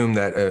assume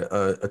that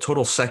a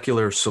total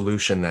secular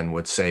solution then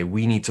would say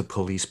we need to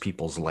police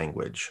people's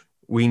language.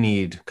 We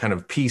need kind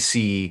of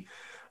PC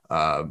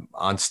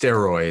on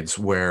steroids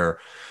where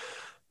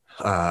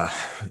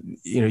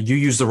you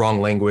use the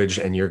wrong language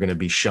and you're going to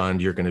be shunned,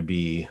 you're going to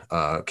be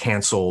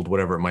canceled,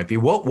 whatever it might be.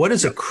 What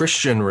does a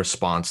Christian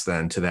response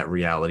then to that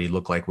reality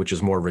look like, which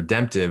is more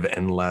redemptive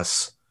and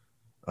less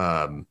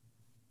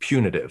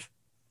punitive?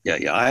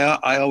 Yeah.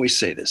 I always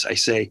say this. I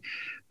say,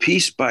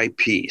 piece by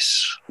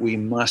piece, we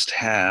must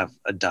have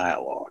a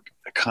dialogue,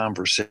 a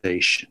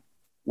conversation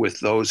with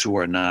those who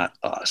are not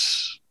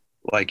us.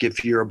 Like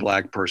if you're a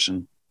Black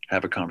person,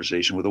 have a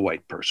conversation with a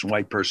white person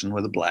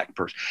with a Black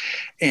person,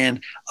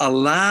 and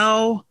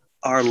allow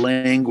our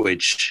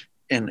language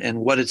and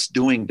what it's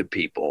doing to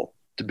people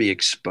to be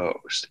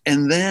exposed,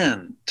 and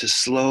then to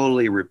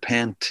slowly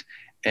repent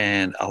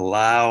and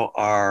allow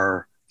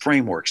our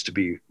frameworks to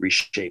be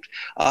reshaped.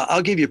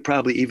 I'll give you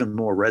probably even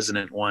more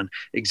resonant one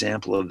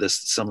example of this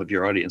that some of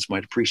your audience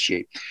might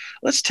appreciate.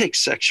 Let's take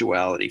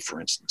sexuality,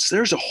 for instance.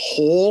 There's a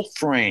whole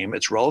frame.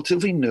 It's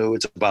relatively new.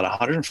 It's about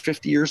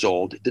 150 years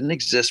old. It didn't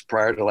exist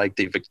prior to like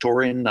the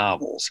Victorian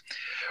novels,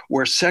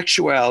 where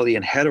sexuality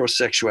and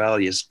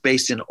heterosexuality is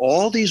based in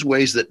all these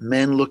ways that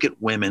men look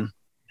at women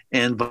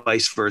and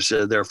vice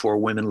versa. Therefore,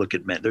 women look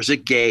at men. There's a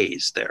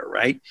gaze there,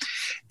 right?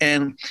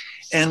 And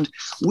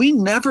we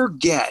never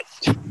get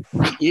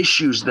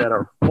issues that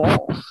are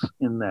false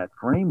in that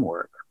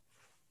framework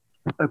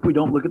if we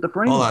don't look at the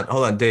framework.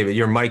 Hold on, David.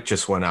 Your mic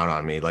just went out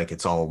on me, like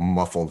it's all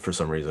muffled for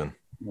some reason.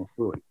 Oh,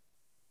 really?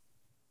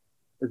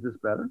 Is this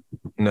better?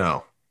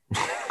 No,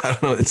 I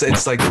don't know.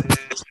 It's like.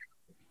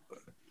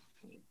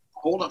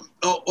 Hold on.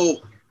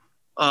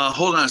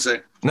 Hold on a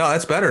second. No,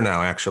 that's better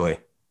now. Actually,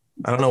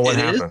 I don't know what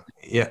happened.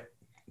 Yeah,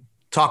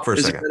 talk for a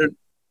second.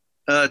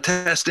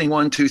 Testing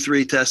 1, 2,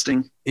 3.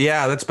 Testing.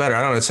 Yeah, that's better.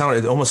 I don't know.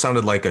 It almost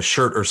sounded like a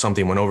shirt or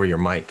something went over your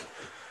mic.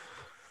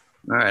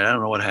 All right, I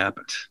don't know what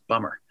happened.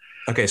 Bummer.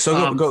 Okay,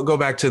 so go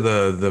back to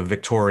the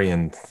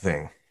Victorian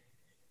thing.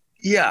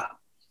 Yeah.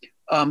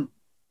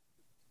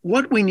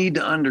 What we need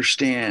to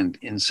understand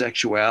in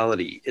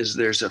sexuality is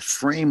there's a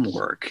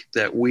framework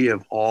that we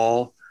have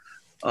all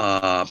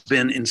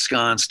been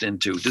ensconced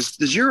into.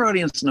 Does your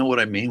audience know what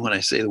I mean when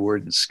I say the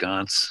word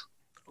ensconce?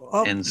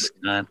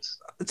 Ensconce.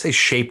 Let's say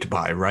shaped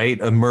by, right?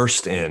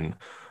 Immersed in.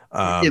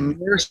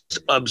 Immersed,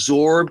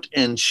 absorbed,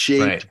 and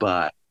shaped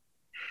by.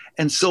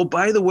 And so,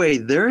 by the way,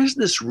 there is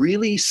this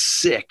really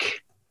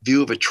sick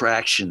view of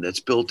attraction that's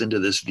built into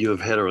this view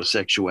of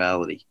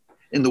heterosexuality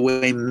in the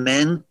way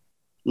men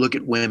look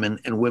at women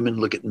and women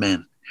look at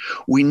men.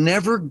 We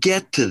never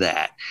get to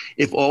that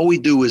if all we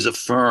do is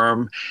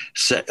affirm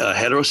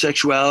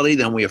heterosexuality,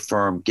 then we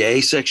affirm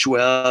gay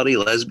sexuality,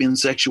 lesbian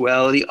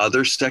sexuality,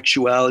 other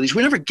sexualities.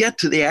 We never get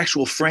to the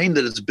actual frame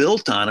that it's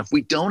built on if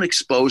we don't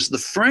expose the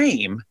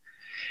frame.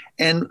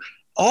 And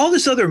all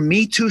this other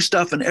Me Too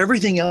stuff and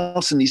everything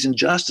else and these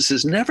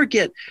injustices never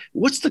get,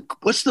 what's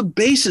the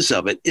basis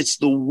of it? It's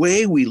the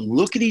way we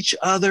look at each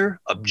other,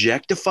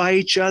 objectify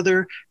each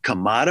other,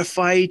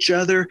 commodify each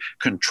other,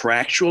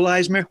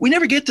 contractualize marriage. We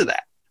never get to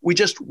that. We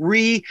just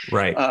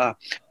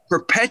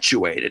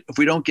perpetuate it if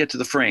we don't get to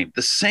the frame.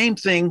 The same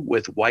thing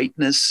with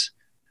whiteness,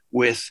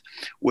 with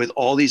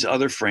all these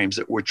other frames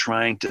that we're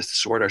trying to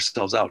sort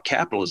ourselves out.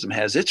 Capitalism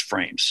has its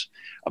frames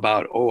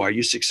about, are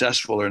you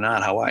successful or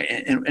not?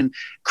 And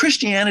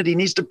Christianity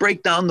needs to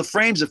break down the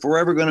frames if we're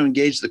ever going to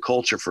engage the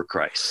culture for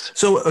Christ.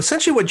 So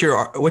essentially what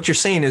you're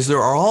saying is there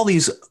are all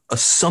these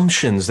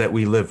assumptions that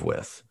we live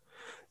with,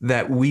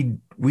 that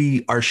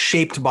we are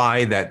shaped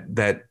by,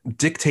 that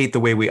dictate the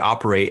way we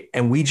operate.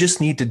 And we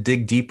just need to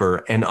dig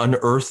deeper and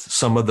unearth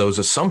some of those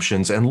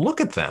assumptions and look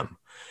at them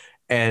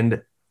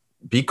and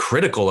be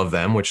critical of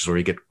them, which is where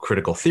you get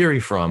critical theory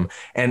from,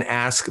 and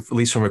ask, at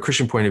least from a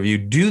Christian point of view,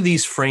 do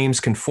these frames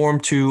conform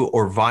to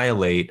or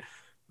violate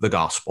the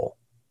gospel,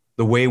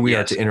 the way we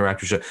are to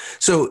interact with each other.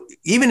 So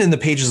even in the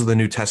pages of the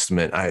New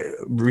Testament,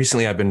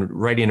 I've been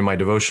writing in my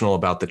devotional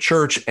about the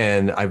church,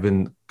 and I've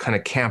been kind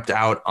of camped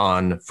out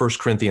on 1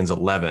 Corinthians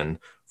 11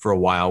 for a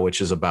while,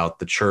 which is about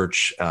the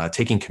church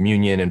taking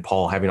communion and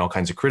Paul having all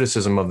kinds of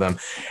criticism of them.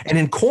 And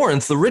in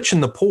Corinth, the rich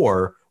and the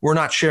poor were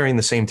not sharing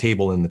the same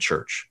table in the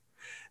church.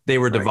 They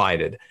were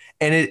divided.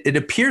 And it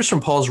appears from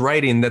Paul's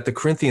writing that the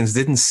Corinthians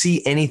didn't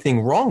see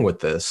anything wrong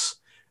with this,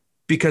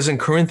 because in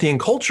Corinthian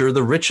culture,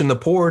 the rich and the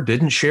poor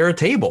didn't share a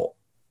table.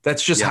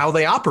 That's just how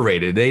they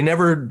operated. They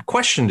never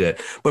questioned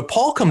it. But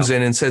Paul comes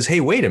in and says,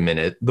 hey, wait a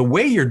minute. The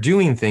way you're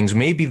doing things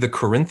may be the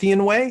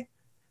Corinthian way,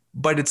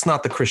 but it's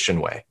not the Christian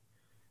way.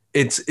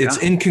 It's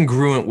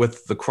incongruent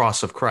with the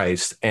cross of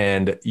Christ,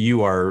 and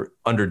you are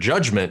under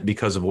judgment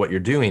because of what you're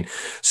doing.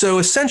 So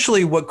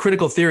essentially what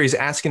critical theory is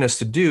asking us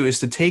to do is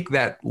to take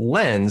that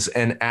lens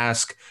and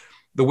ask,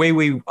 the way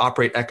we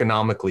operate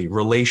economically,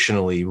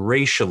 relationally,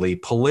 racially,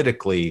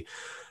 politically,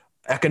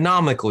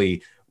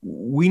 economically,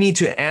 we need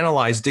to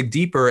analyze, dig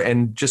deeper,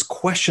 and just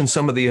question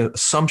some of the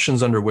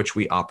assumptions under which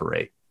we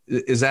operate.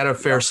 Is that a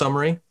fair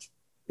summary?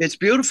 It's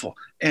beautiful.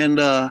 And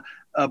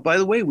by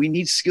the way, we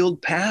need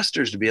skilled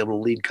pastors to be able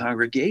to lead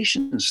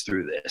congregations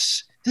through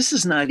this. This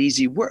is not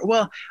easy work.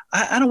 Well,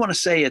 I don't want to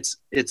say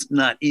it's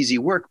not easy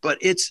work, but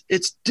it's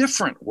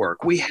different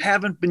work. We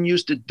haven't been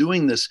used to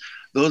doing this.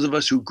 Those of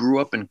us who grew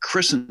up in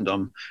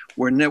Christendom,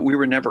 we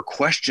were never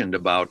questioned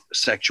about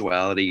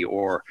sexuality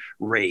or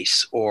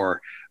race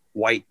or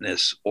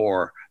whiteness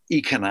or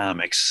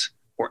economics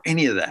or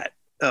any of that.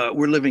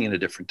 We're living in a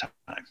different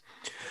time.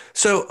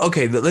 So,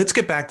 okay, let's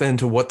get back then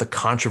to what the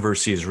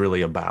controversy is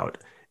really about.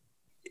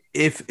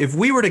 If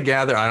we were to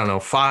gather, I don't know,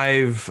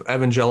 5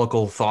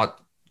 evangelical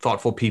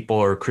thoughtful people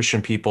or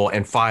Christian people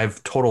and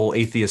 5 total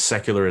atheist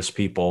secularist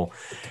people,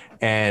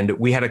 and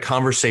we had a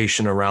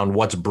conversation around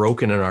what's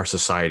broken in our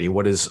society,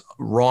 what is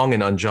wrong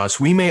and unjust,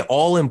 we may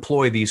all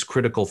employ these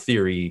critical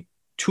theory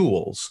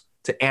tools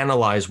to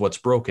analyze what's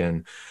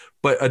broken,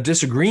 but a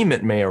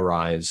disagreement may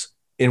arise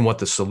in what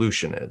the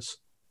solution is.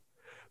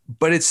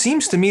 But it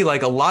seems to me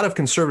like a lot of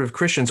conservative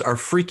Christians are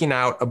freaking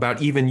out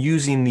about even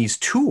using these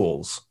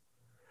tools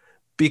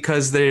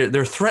because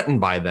they're threatened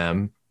by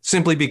them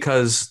simply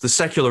because the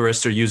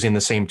secularists are using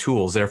the same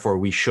tools, therefore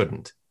we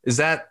shouldn't. Is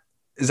that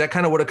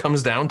kind of what it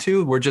comes down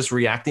to? We're just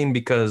reacting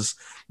because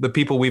the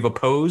people we've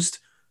opposed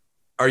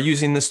are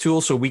using this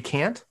tool, so we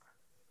can't?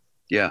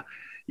 Yeah.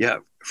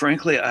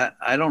 Frankly,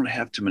 I don't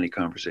have too many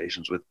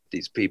conversations with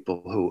these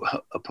people who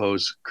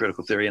oppose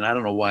critical theory, and I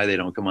don't know why they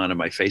don't come onto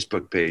my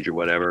Facebook page or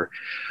whatever.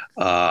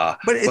 But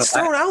it's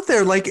thrown out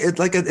there like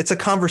it's a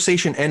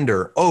conversation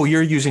ender. Oh,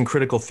 you're using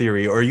critical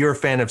theory, or you're a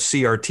fan of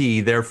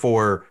CRT,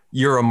 therefore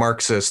you're a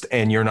Marxist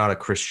and you're not a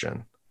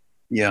Christian.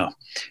 Yeah.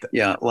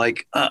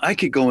 Like I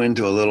could go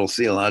into a little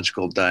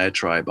theological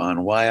diatribe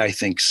on why I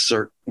think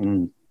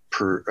certain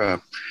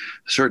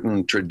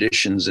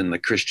traditions in the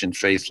Christian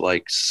faith,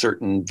 like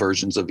certain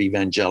versions of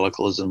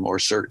evangelicalism or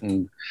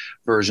certain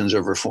versions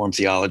of Reformed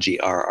theology,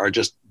 are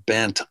just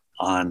bent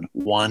on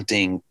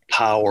wanting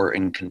power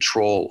and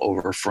control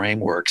over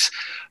frameworks.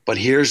 But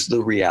here's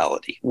the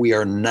reality. We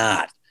are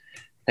not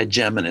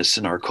hegemonists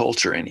in our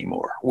culture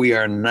anymore. We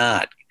are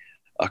not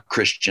a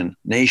Christian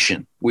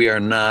nation. We are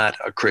not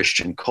a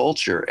Christian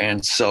culture.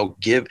 And so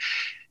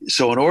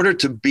in order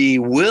to be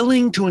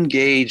willing to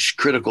engage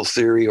critical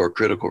theory or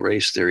critical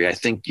race theory, I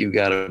think you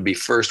got to be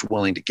first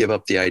willing to give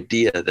up the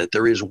idea that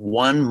there is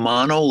one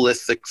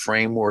monolithic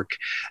framework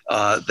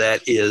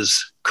that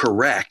is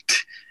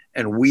correct,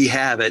 and we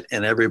have it,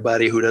 and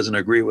everybody who doesn't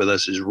agree with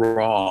us is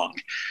wrong.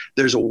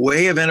 There's a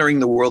way of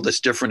entering the world that's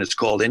different. It's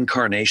called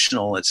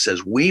incarnational. It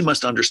says we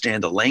must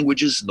understand the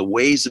languages and the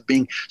ways of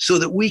being so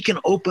that we can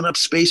open up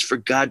space for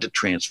God to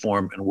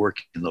transform and work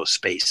in those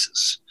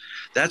spaces.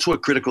 That's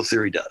what critical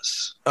theory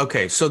does.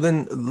 Okay, so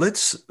then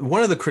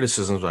one of the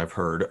criticisms I've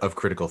heard of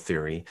critical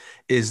theory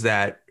is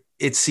that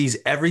it sees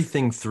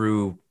everything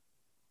through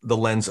the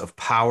lens of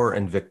power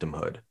and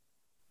victimhood.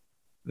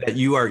 That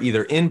you are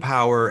either in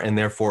power and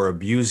therefore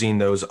abusing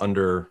those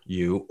under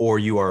you, or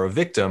you are a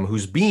victim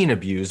who's being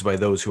abused by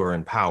those who are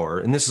in power.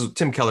 And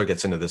Tim Keller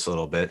gets into this a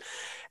little bit.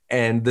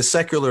 And the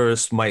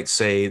secularists might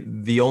say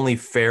the only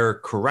fair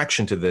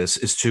correction to this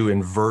is to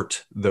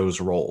invert those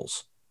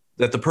roles.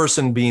 That the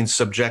person being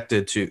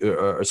subjugated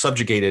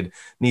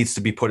needs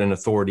to be put in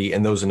authority,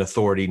 and those in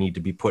authority need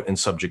to be put in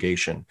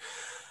subjugation.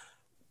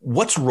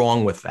 What's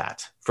wrong with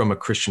that from a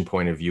Christian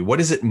point of view? What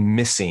is it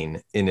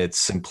missing in its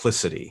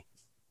simplicity?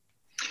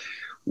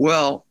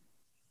 Well,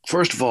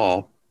 first of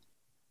all,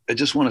 I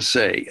just want to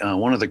say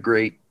one of the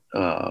great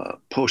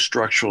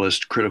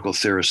post-structuralist critical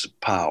theorists of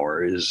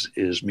power is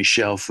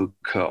Michel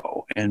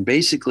Foucault. And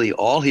basically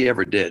all he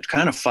ever did,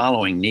 kind of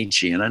following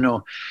Nietzsche, and I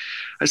know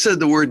I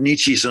said the word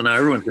Nietzsche, so now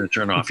everyone's going to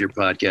turn off your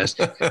podcast,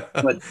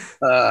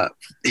 but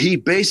he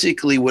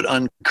basically would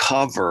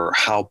uncover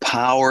how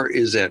power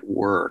is at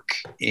work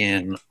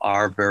in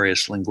our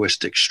various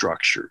linguistic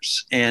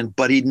structures.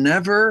 But he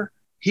never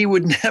he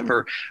would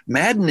never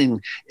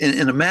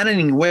in a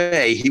maddening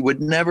way, he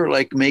would never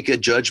like make a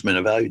judgment,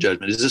 a value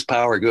judgment. Is this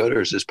power good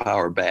or is this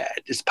power bad?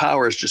 This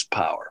power is just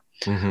power.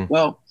 Mm-hmm.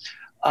 Well,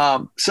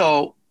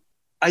 so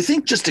I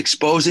think just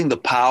exposing the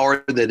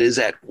power that is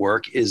at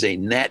work is a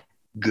net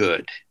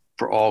good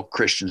for all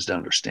Christians to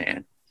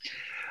understand.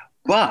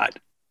 But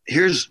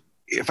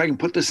if I can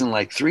put this in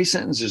like 3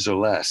 sentences or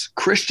less,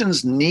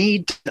 Christians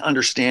need to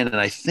understand, and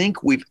I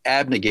think we've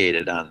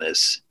abnegated on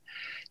this,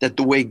 that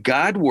the way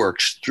God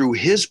works through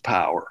his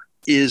power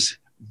is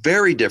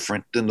very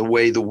different than the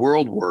way the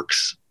world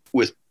works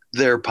with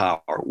their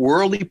power.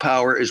 Worldly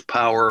power is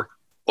power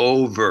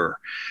over.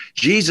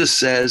 Jesus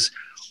says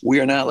we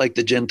are not like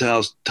the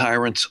Gentiles,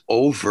 tyrants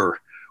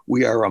over.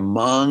 We are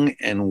among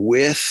and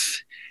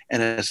with,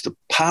 and it's the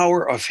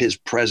power of his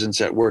presence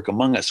at work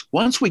among us.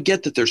 Once we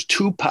get that there's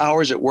 2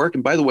 powers at work,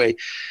 and by the way,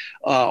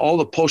 all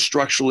the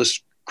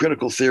post-structuralist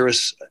critical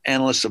theorists,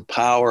 analysts of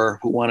power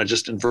who want to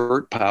just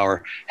invert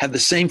power have the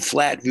same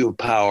flat view of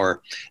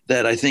power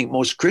that I think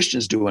most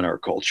Christians do in our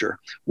culture.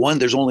 One,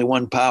 there's only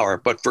one power,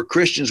 but for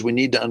Christians, we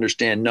need to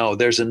understand, no,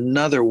 there's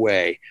another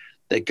way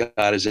that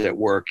God is at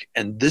work.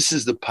 And this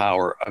is the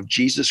power of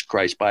Jesus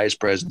Christ by his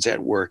presence at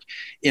work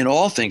in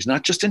all things,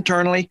 not just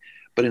internally,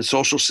 but in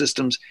social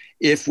systems,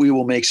 if we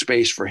will make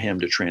space for him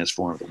to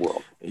transform the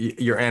world.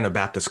 Your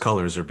Anabaptist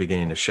colors are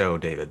beginning to show,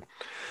 David.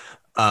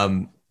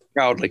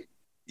 Proudly.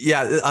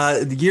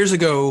 Yeah. Years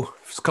ago,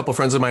 a couple of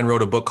friends of mine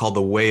wrote a book called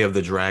The Way of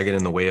the Dragon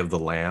and the Way of the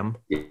Lamb.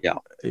 Yeah.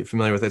 Are you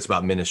familiar with it? It's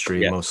about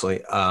ministry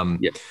mostly.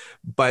 Yeah.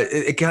 But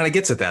it kind of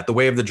gets at that. The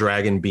way of the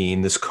dragon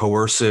being this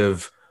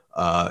coercive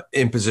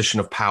imposition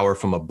of power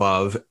from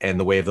above, and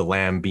the way of the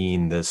lamb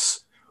being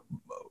this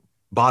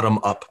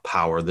bottom-up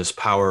power, this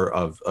power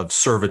of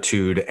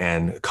servitude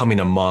and coming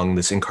among,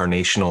 this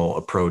incarnational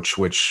approach,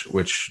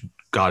 which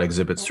God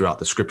exhibits throughout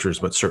the scriptures,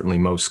 but certainly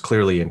most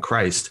clearly in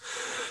Christ.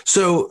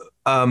 So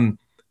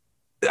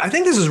I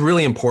think this is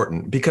really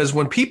important, because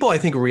when people, I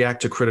think,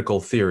 react to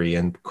critical theory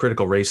and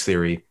critical race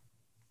theory,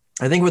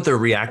 I think what they're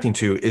reacting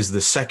to is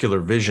the secular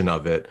vision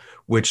of it,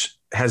 which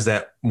has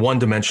that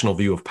one-dimensional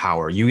view of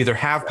power. You either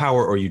have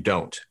power or you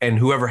don't, and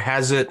whoever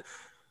has it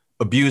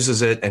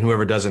abuses it, and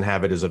whoever doesn't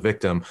have it is a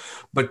victim.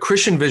 But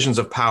Christian visions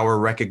of power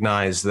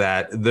recognize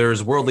that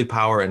there's worldly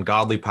power and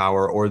godly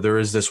power, or there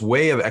is this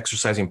way of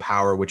exercising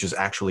power which is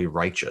actually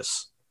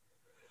righteous.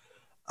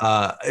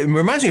 It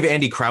reminds me of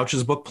Andy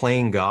Crouch's book,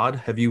 Playing God.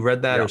 Have you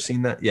read that or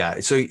seen that? Yeah.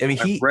 So, I mean,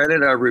 I've read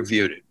it. I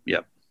reviewed it.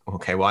 Yep.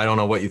 Okay. Well, I don't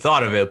know what you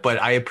thought of it, but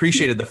I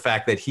appreciated the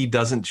fact that he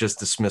doesn't just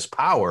dismiss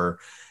power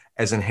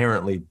as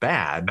inherently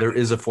bad. There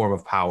is a form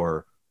of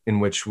power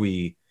in which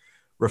we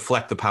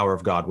reflect the power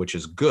of God, which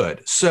is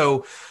good.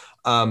 So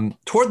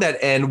toward that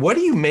end, what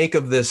do you make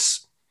of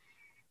this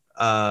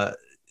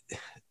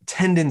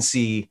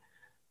tendency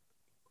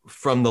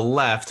from the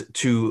left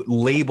to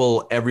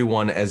label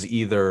everyone as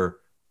either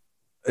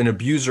an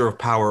abuser of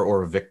power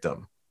or a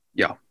victim?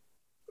 Yeah.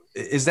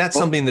 Is that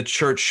something the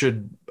church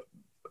should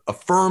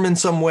affirm in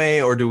some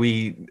way, or do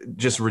we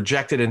just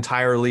reject it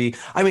entirely?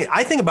 I mean,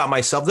 I think about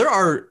myself. There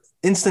are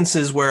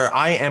instances where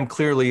I am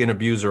clearly an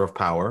abuser of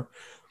power,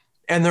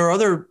 and there are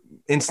other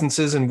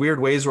instances in weird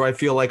ways where I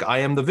feel like I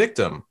am the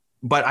victim,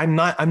 but I'm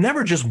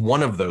never just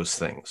one of those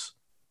things.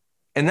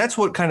 And that's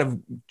what kind of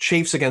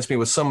chafes against me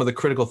with some of the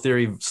critical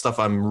theory stuff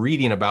I'm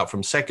reading about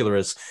from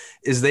secularists,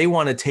 is they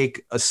want to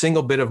take a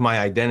single bit of my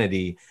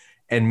identity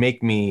and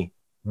make me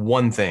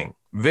one thing,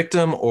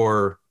 victim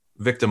or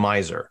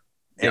victimizer.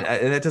 Yeah.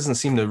 And that doesn't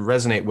seem to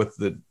resonate with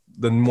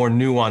the more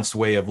nuanced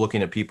way of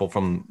looking at people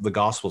from the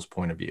gospel's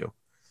point of view.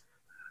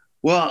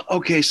 Well,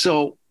 okay.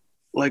 So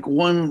like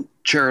one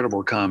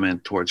charitable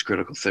comment towards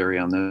critical theory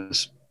on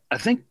this, I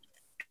think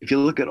if you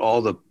look at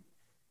all the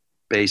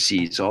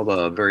bases, all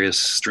the various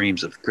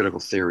streams of critical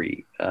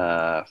theory,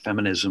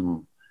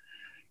 feminism,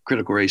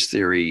 critical race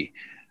theory,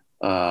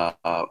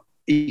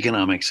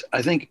 economics,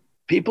 I think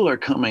people are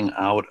coming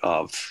out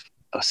of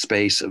a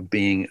space of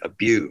being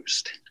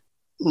abused.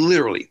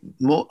 Literally,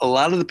 a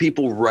lot of the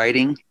people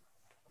writing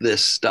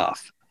this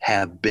stuff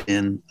have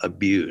been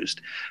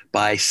abused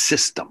by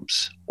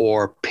systems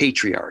or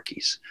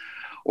patriarchies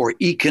or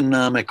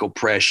economic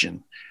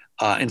oppression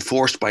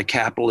enforced by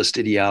capitalist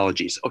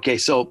ideologies. Okay,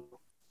 so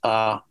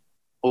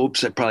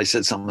oops, I probably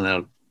said something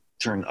that'll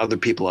turn other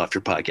people off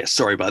your podcast.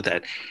 Sorry about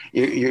that.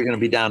 You're going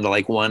to be down to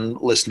like one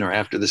listener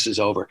after this is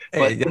over.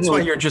 Hey, that's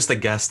why you're just a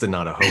guest and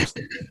not a host.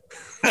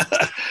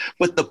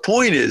 But the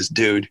point is,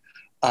 dude,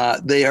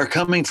 they are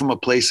coming from a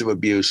place of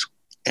abuse.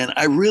 And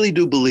I really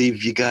do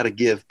believe you got to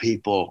give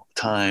people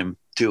time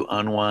to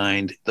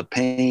unwind the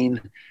pain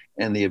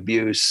and the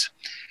abuse.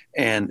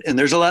 And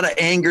there's a lot of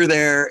anger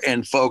there.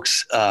 And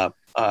folks,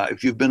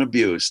 if you've been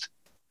abused,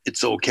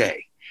 it's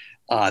okay.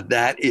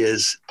 That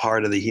is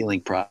part of the healing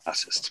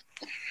process.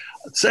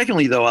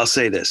 Secondly, though, I'll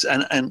say this,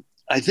 and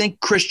I think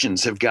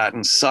Christians have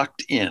gotten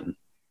sucked in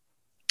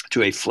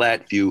to a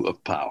flat view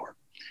of power.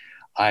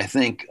 I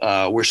think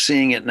we're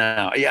seeing it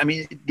now. I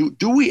mean,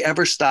 do we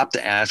ever stop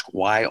to ask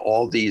why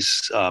all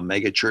these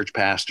mega church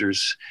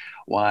pastors,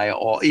 why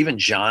even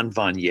Jean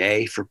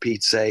Vanier, for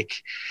Pete's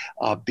sake,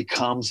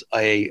 becomes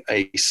a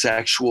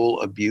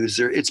sexual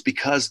abuser. It's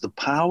because the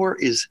power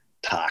is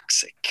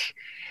toxic.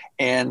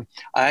 And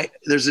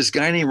there's this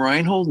guy named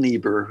Reinhold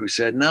Niebuhr who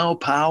said, no,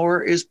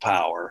 power is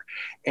power,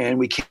 and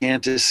we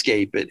can't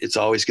escape it. It's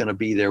always going to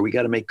be there. We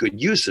got to make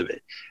good use of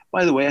it.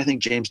 By the way, I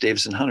think James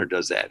Davison Hunter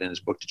does that in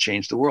his book, To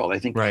Change the World. I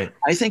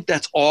think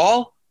that's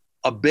all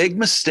a big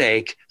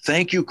mistake.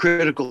 Thank you,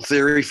 critical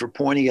theory, for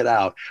pointing it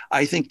out.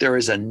 I think there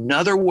is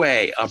another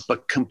way, a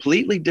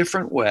completely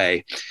different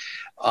way,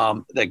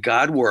 that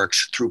God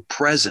works through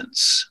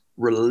presence,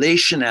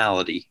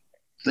 relationality.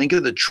 Think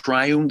of the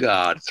triune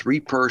God, three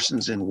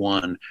persons in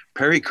one,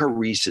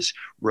 perichoresis,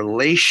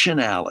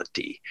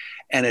 relationality,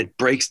 and it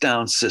breaks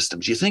down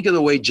systems. You think of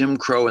the way Jim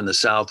Crow in the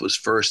South was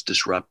first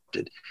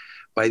disrupted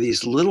by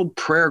these little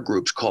prayer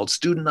groups called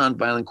Student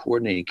Nonviolent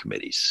Coordinating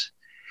Committees.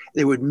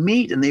 They would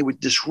meet and they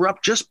would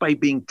disrupt just by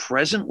being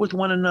present with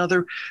one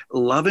another,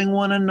 loving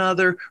one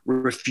another,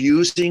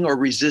 refusing or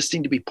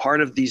resisting to be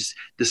part of these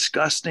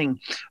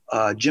disgusting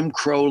Jim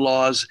Crow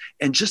laws,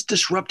 and just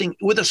disrupting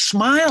with a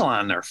smile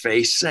on their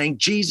face, saying,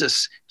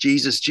 Jesus,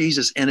 Jesus,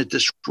 Jesus. And it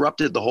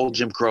disrupted the whole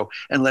Jim Crow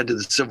and led to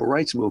the civil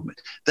rights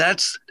movement.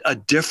 That's a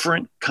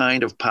different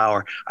kind of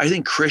power. I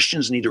think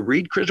Christians need to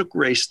read critical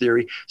race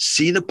theory,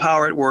 see the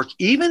power at work,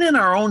 even in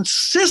our own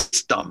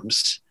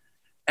systems,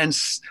 and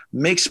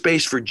make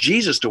space for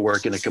Jesus to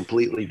work in a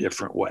completely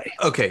different way.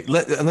 Okay,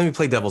 let me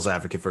play devil's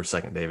advocate for a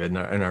second, David, in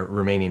our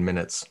remaining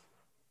minutes.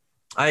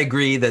 I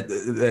agree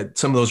that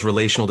some of those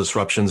relational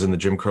disruptions in the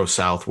Jim Crow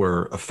South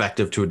were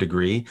effective to a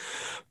degree,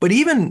 but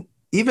even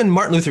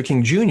Martin Luther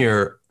King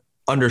Jr.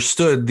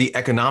 understood the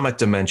economic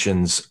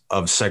dimensions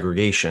of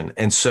segregation.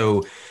 And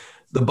so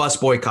the bus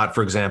boycott,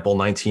 for example,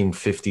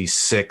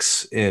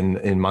 1956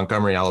 in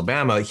Montgomery,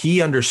 Alabama,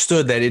 he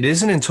understood that it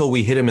isn't until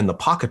we hit him in the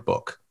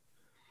pocketbook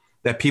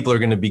that people are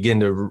going to begin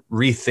to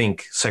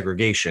rethink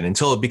segregation.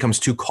 Until it becomes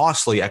too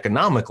costly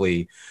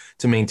economically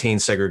to maintain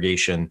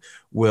segregation,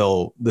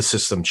 will the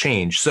system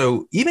change.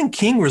 So even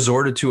King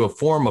resorted to a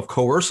form of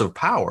coercive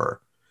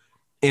power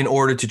in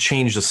order to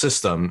change the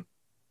system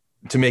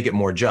to make it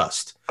more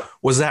just.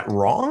 Was that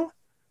wrong?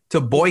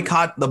 To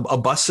boycott a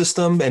bus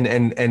system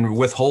and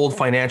withhold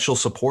financial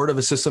support of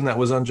a system that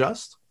was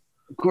unjust?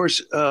 Of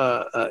course,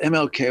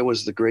 MLK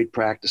was the great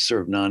practicer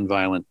of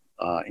nonviolent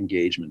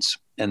engagements.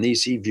 And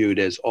these he viewed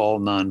as all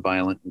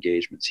nonviolent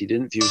engagements. He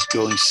didn't view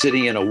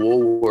sitting in a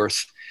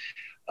Woolworth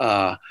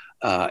at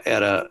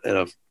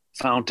a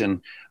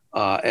fountain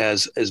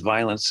as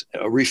violence.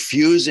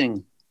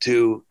 Refusing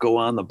to go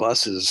on the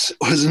buses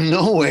was in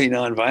no way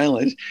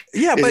nonviolent.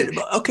 Yeah, but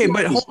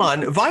hold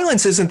on.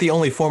 Violence isn't the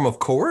only form of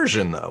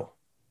coercion, though.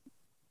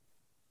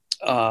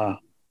 I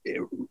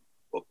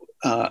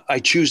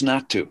choose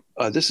not to.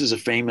 This is a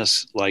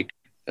famous, Slavoj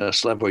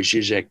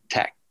Žižek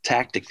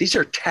tactic. These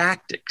are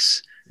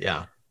tactics.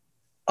 Yeah.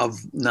 Of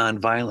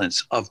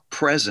nonviolence, of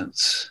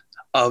presence,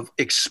 of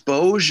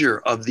exposure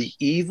of the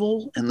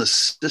evil and the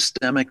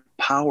systemic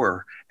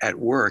power at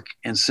work,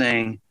 and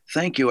saying,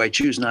 thank you, I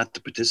choose not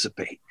to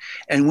participate.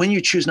 And when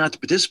you choose not to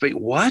participate,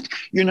 what?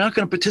 You're not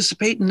going to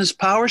participate in this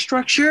power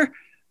structure?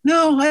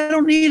 No, I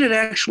don't need it,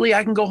 actually.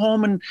 I can go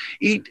home and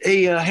eat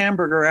a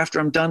hamburger after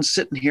I'm done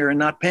sitting here and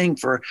not paying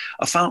for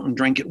a fountain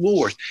drink at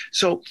Woolworth.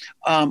 So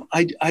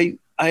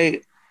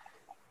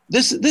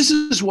This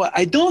is what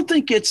I don't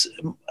think it's.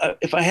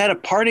 If I had a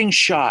parting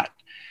shot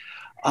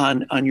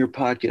on your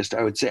podcast,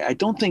 I would say I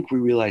don't think we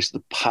realize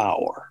the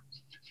power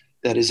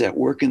that is at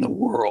work in the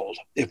world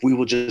if we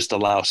will just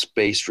allow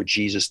space for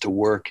Jesus to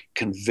work,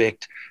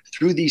 convict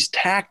through these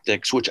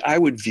tactics, which I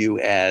would view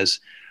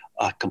as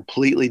a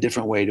completely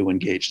different way to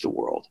engage the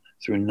world,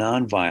 through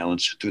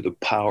nonviolence, through the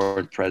power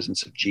and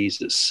presence of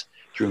Jesus,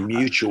 through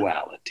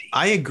mutuality.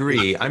 I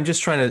agree. I'm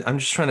just trying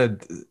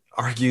to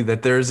argue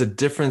that there is a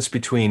difference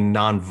between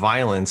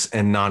nonviolence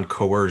and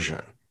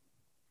non-coercion.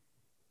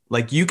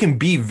 Like, you can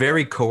be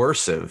very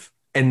coercive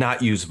and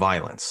not use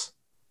violence.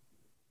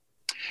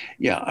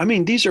 Yeah, I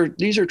mean, these are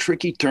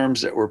tricky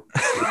terms that we're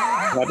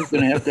probably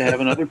going to have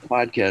another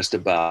podcast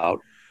about.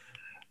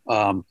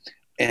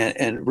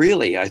 And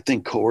really, I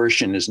think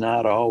coercion is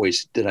not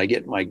always, did I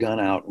get my gun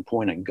out and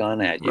point a gun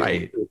at you?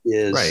 Right. It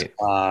is,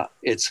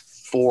 it's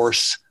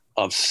force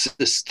of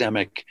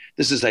systemic.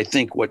 This is, I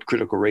think, what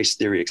critical race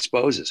theory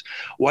exposes.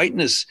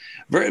 Whiteness,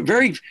 very,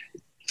 very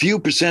few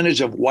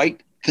percentage of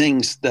white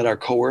things that are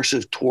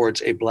coercive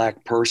towards a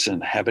black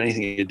person have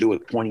anything to do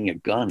with pointing a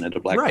gun at a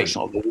black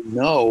person, although we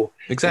know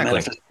exactly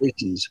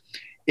manifestations.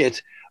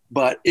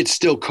 But it's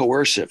still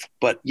coercive.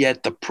 But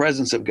yet the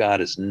presence of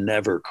God is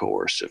never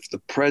coercive. The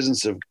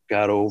presence of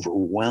God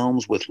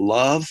overwhelms with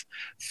love,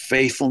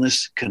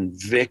 faithfulness,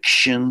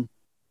 conviction.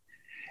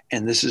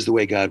 And this is the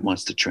way God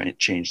wants to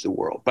change the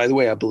world. By the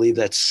way, I believe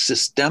that's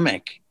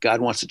systemic.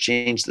 God wants to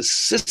change the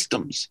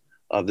systems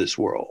of this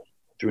world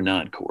through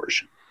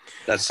non-coercion.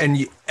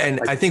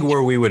 I think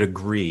where we would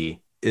agree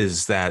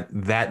is that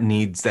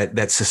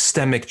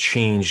systemic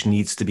change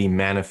needs to be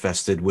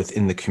manifested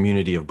within the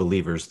community of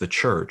believers, the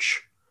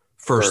church,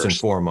 first and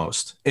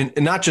foremost, and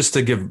not just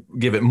to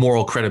give it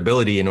moral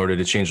credibility in order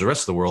to change the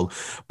rest of the world,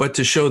 but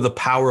to show the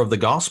power of the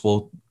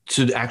gospel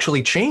to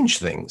actually change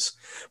things.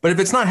 But if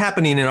it's not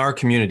happening in our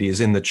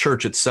communities, in the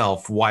church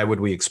itself, why would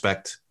we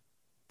expect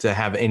to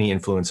have any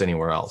influence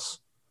anywhere else?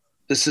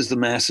 This is the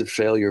massive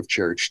failure of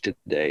church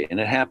today. And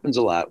it happens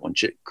a lot when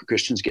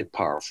Christians get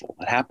powerful.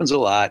 It happens a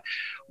lot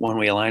when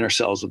we align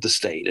ourselves with the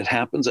state. It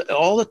happens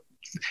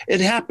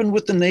it happened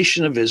with the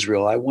nation of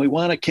Israel. We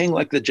want a king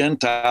like the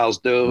Gentiles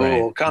do,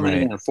 who will come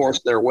in and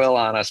force their will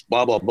on us,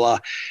 blah, blah, blah.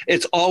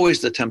 It's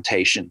always the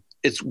temptation.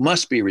 It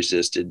must be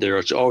resisted.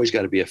 There's always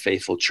got to be a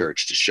faithful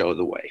church to show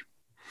the way.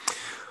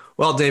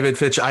 Well, David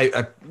Fitch,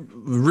 I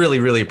really,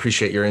 really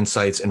appreciate your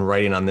insights in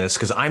writing on this,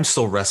 because I'm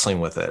still wrestling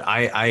with it.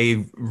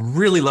 I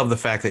really love the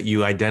fact that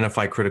you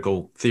identify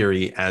critical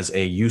theory as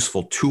a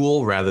useful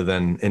tool rather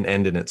than an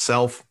end in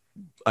itself.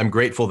 I'm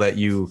grateful that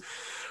you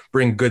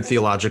bring good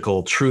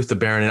theological truth to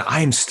bear. And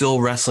I'm still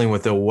wrestling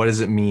with what does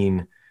it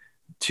mean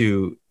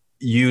to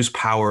use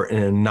power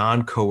in a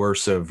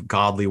non-coercive,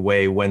 godly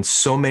way when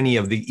so many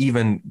of the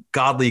even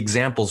godly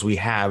examples we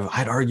have,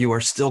 I'd argue,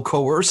 are still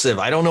coercive.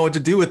 I don't know what to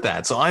do with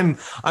that. So I'm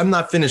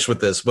not finished with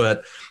this,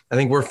 but I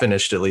think we're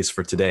finished, at least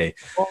for today.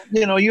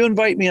 Well, you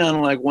invite me on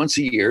like once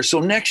a year.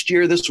 So next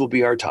year, this will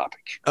be our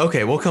topic.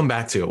 Okay, we'll come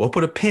back to it. We'll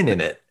put a pin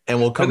in it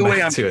and we'll come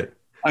back to it.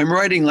 I'm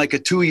writing like a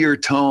 2-year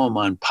tome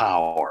on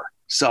power.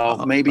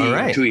 So maybe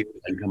 2 years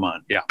and come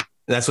on. Yeah.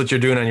 That's what you're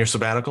doing on your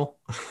sabbatical?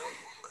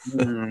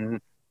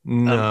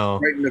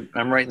 No.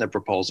 I'm writing the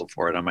proposal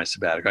for it on my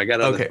sabbatical. I got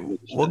other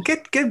Well,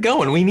 get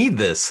going. We need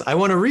this. I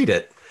want to read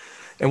it.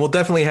 And we'll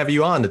definitely have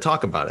you on to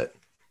talk about it.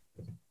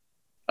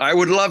 I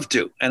would love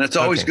to. And it's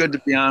always good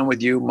to be on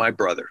with you, my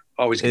brother.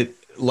 Always good.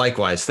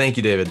 Likewise. Thank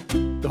you, David.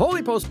 The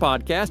Holy Post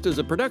Podcast is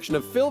a production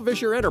of Phil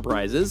Vischer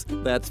Enterprises,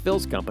 that's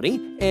Phil's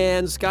company,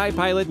 and Skye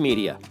Pilot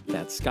Media,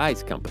 that's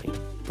Skye's company.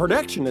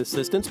 Production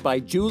assistance by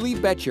Julie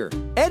Betcher.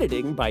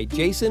 Editing by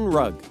Jason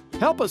Rugg.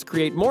 Help us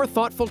create more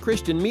thoughtful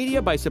Christian media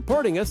by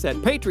supporting us at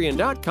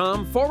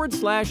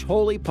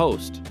patreon.com/Holy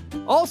Post.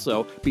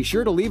 Also, be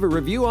sure to leave a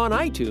review on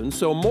iTunes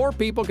so more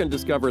people can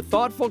discover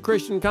thoughtful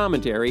Christian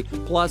commentary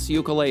plus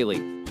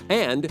ukulele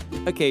and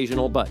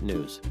occasional butt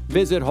news.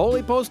 Visit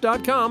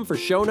holypost.com for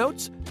show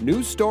notes,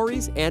 news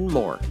stories, and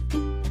more.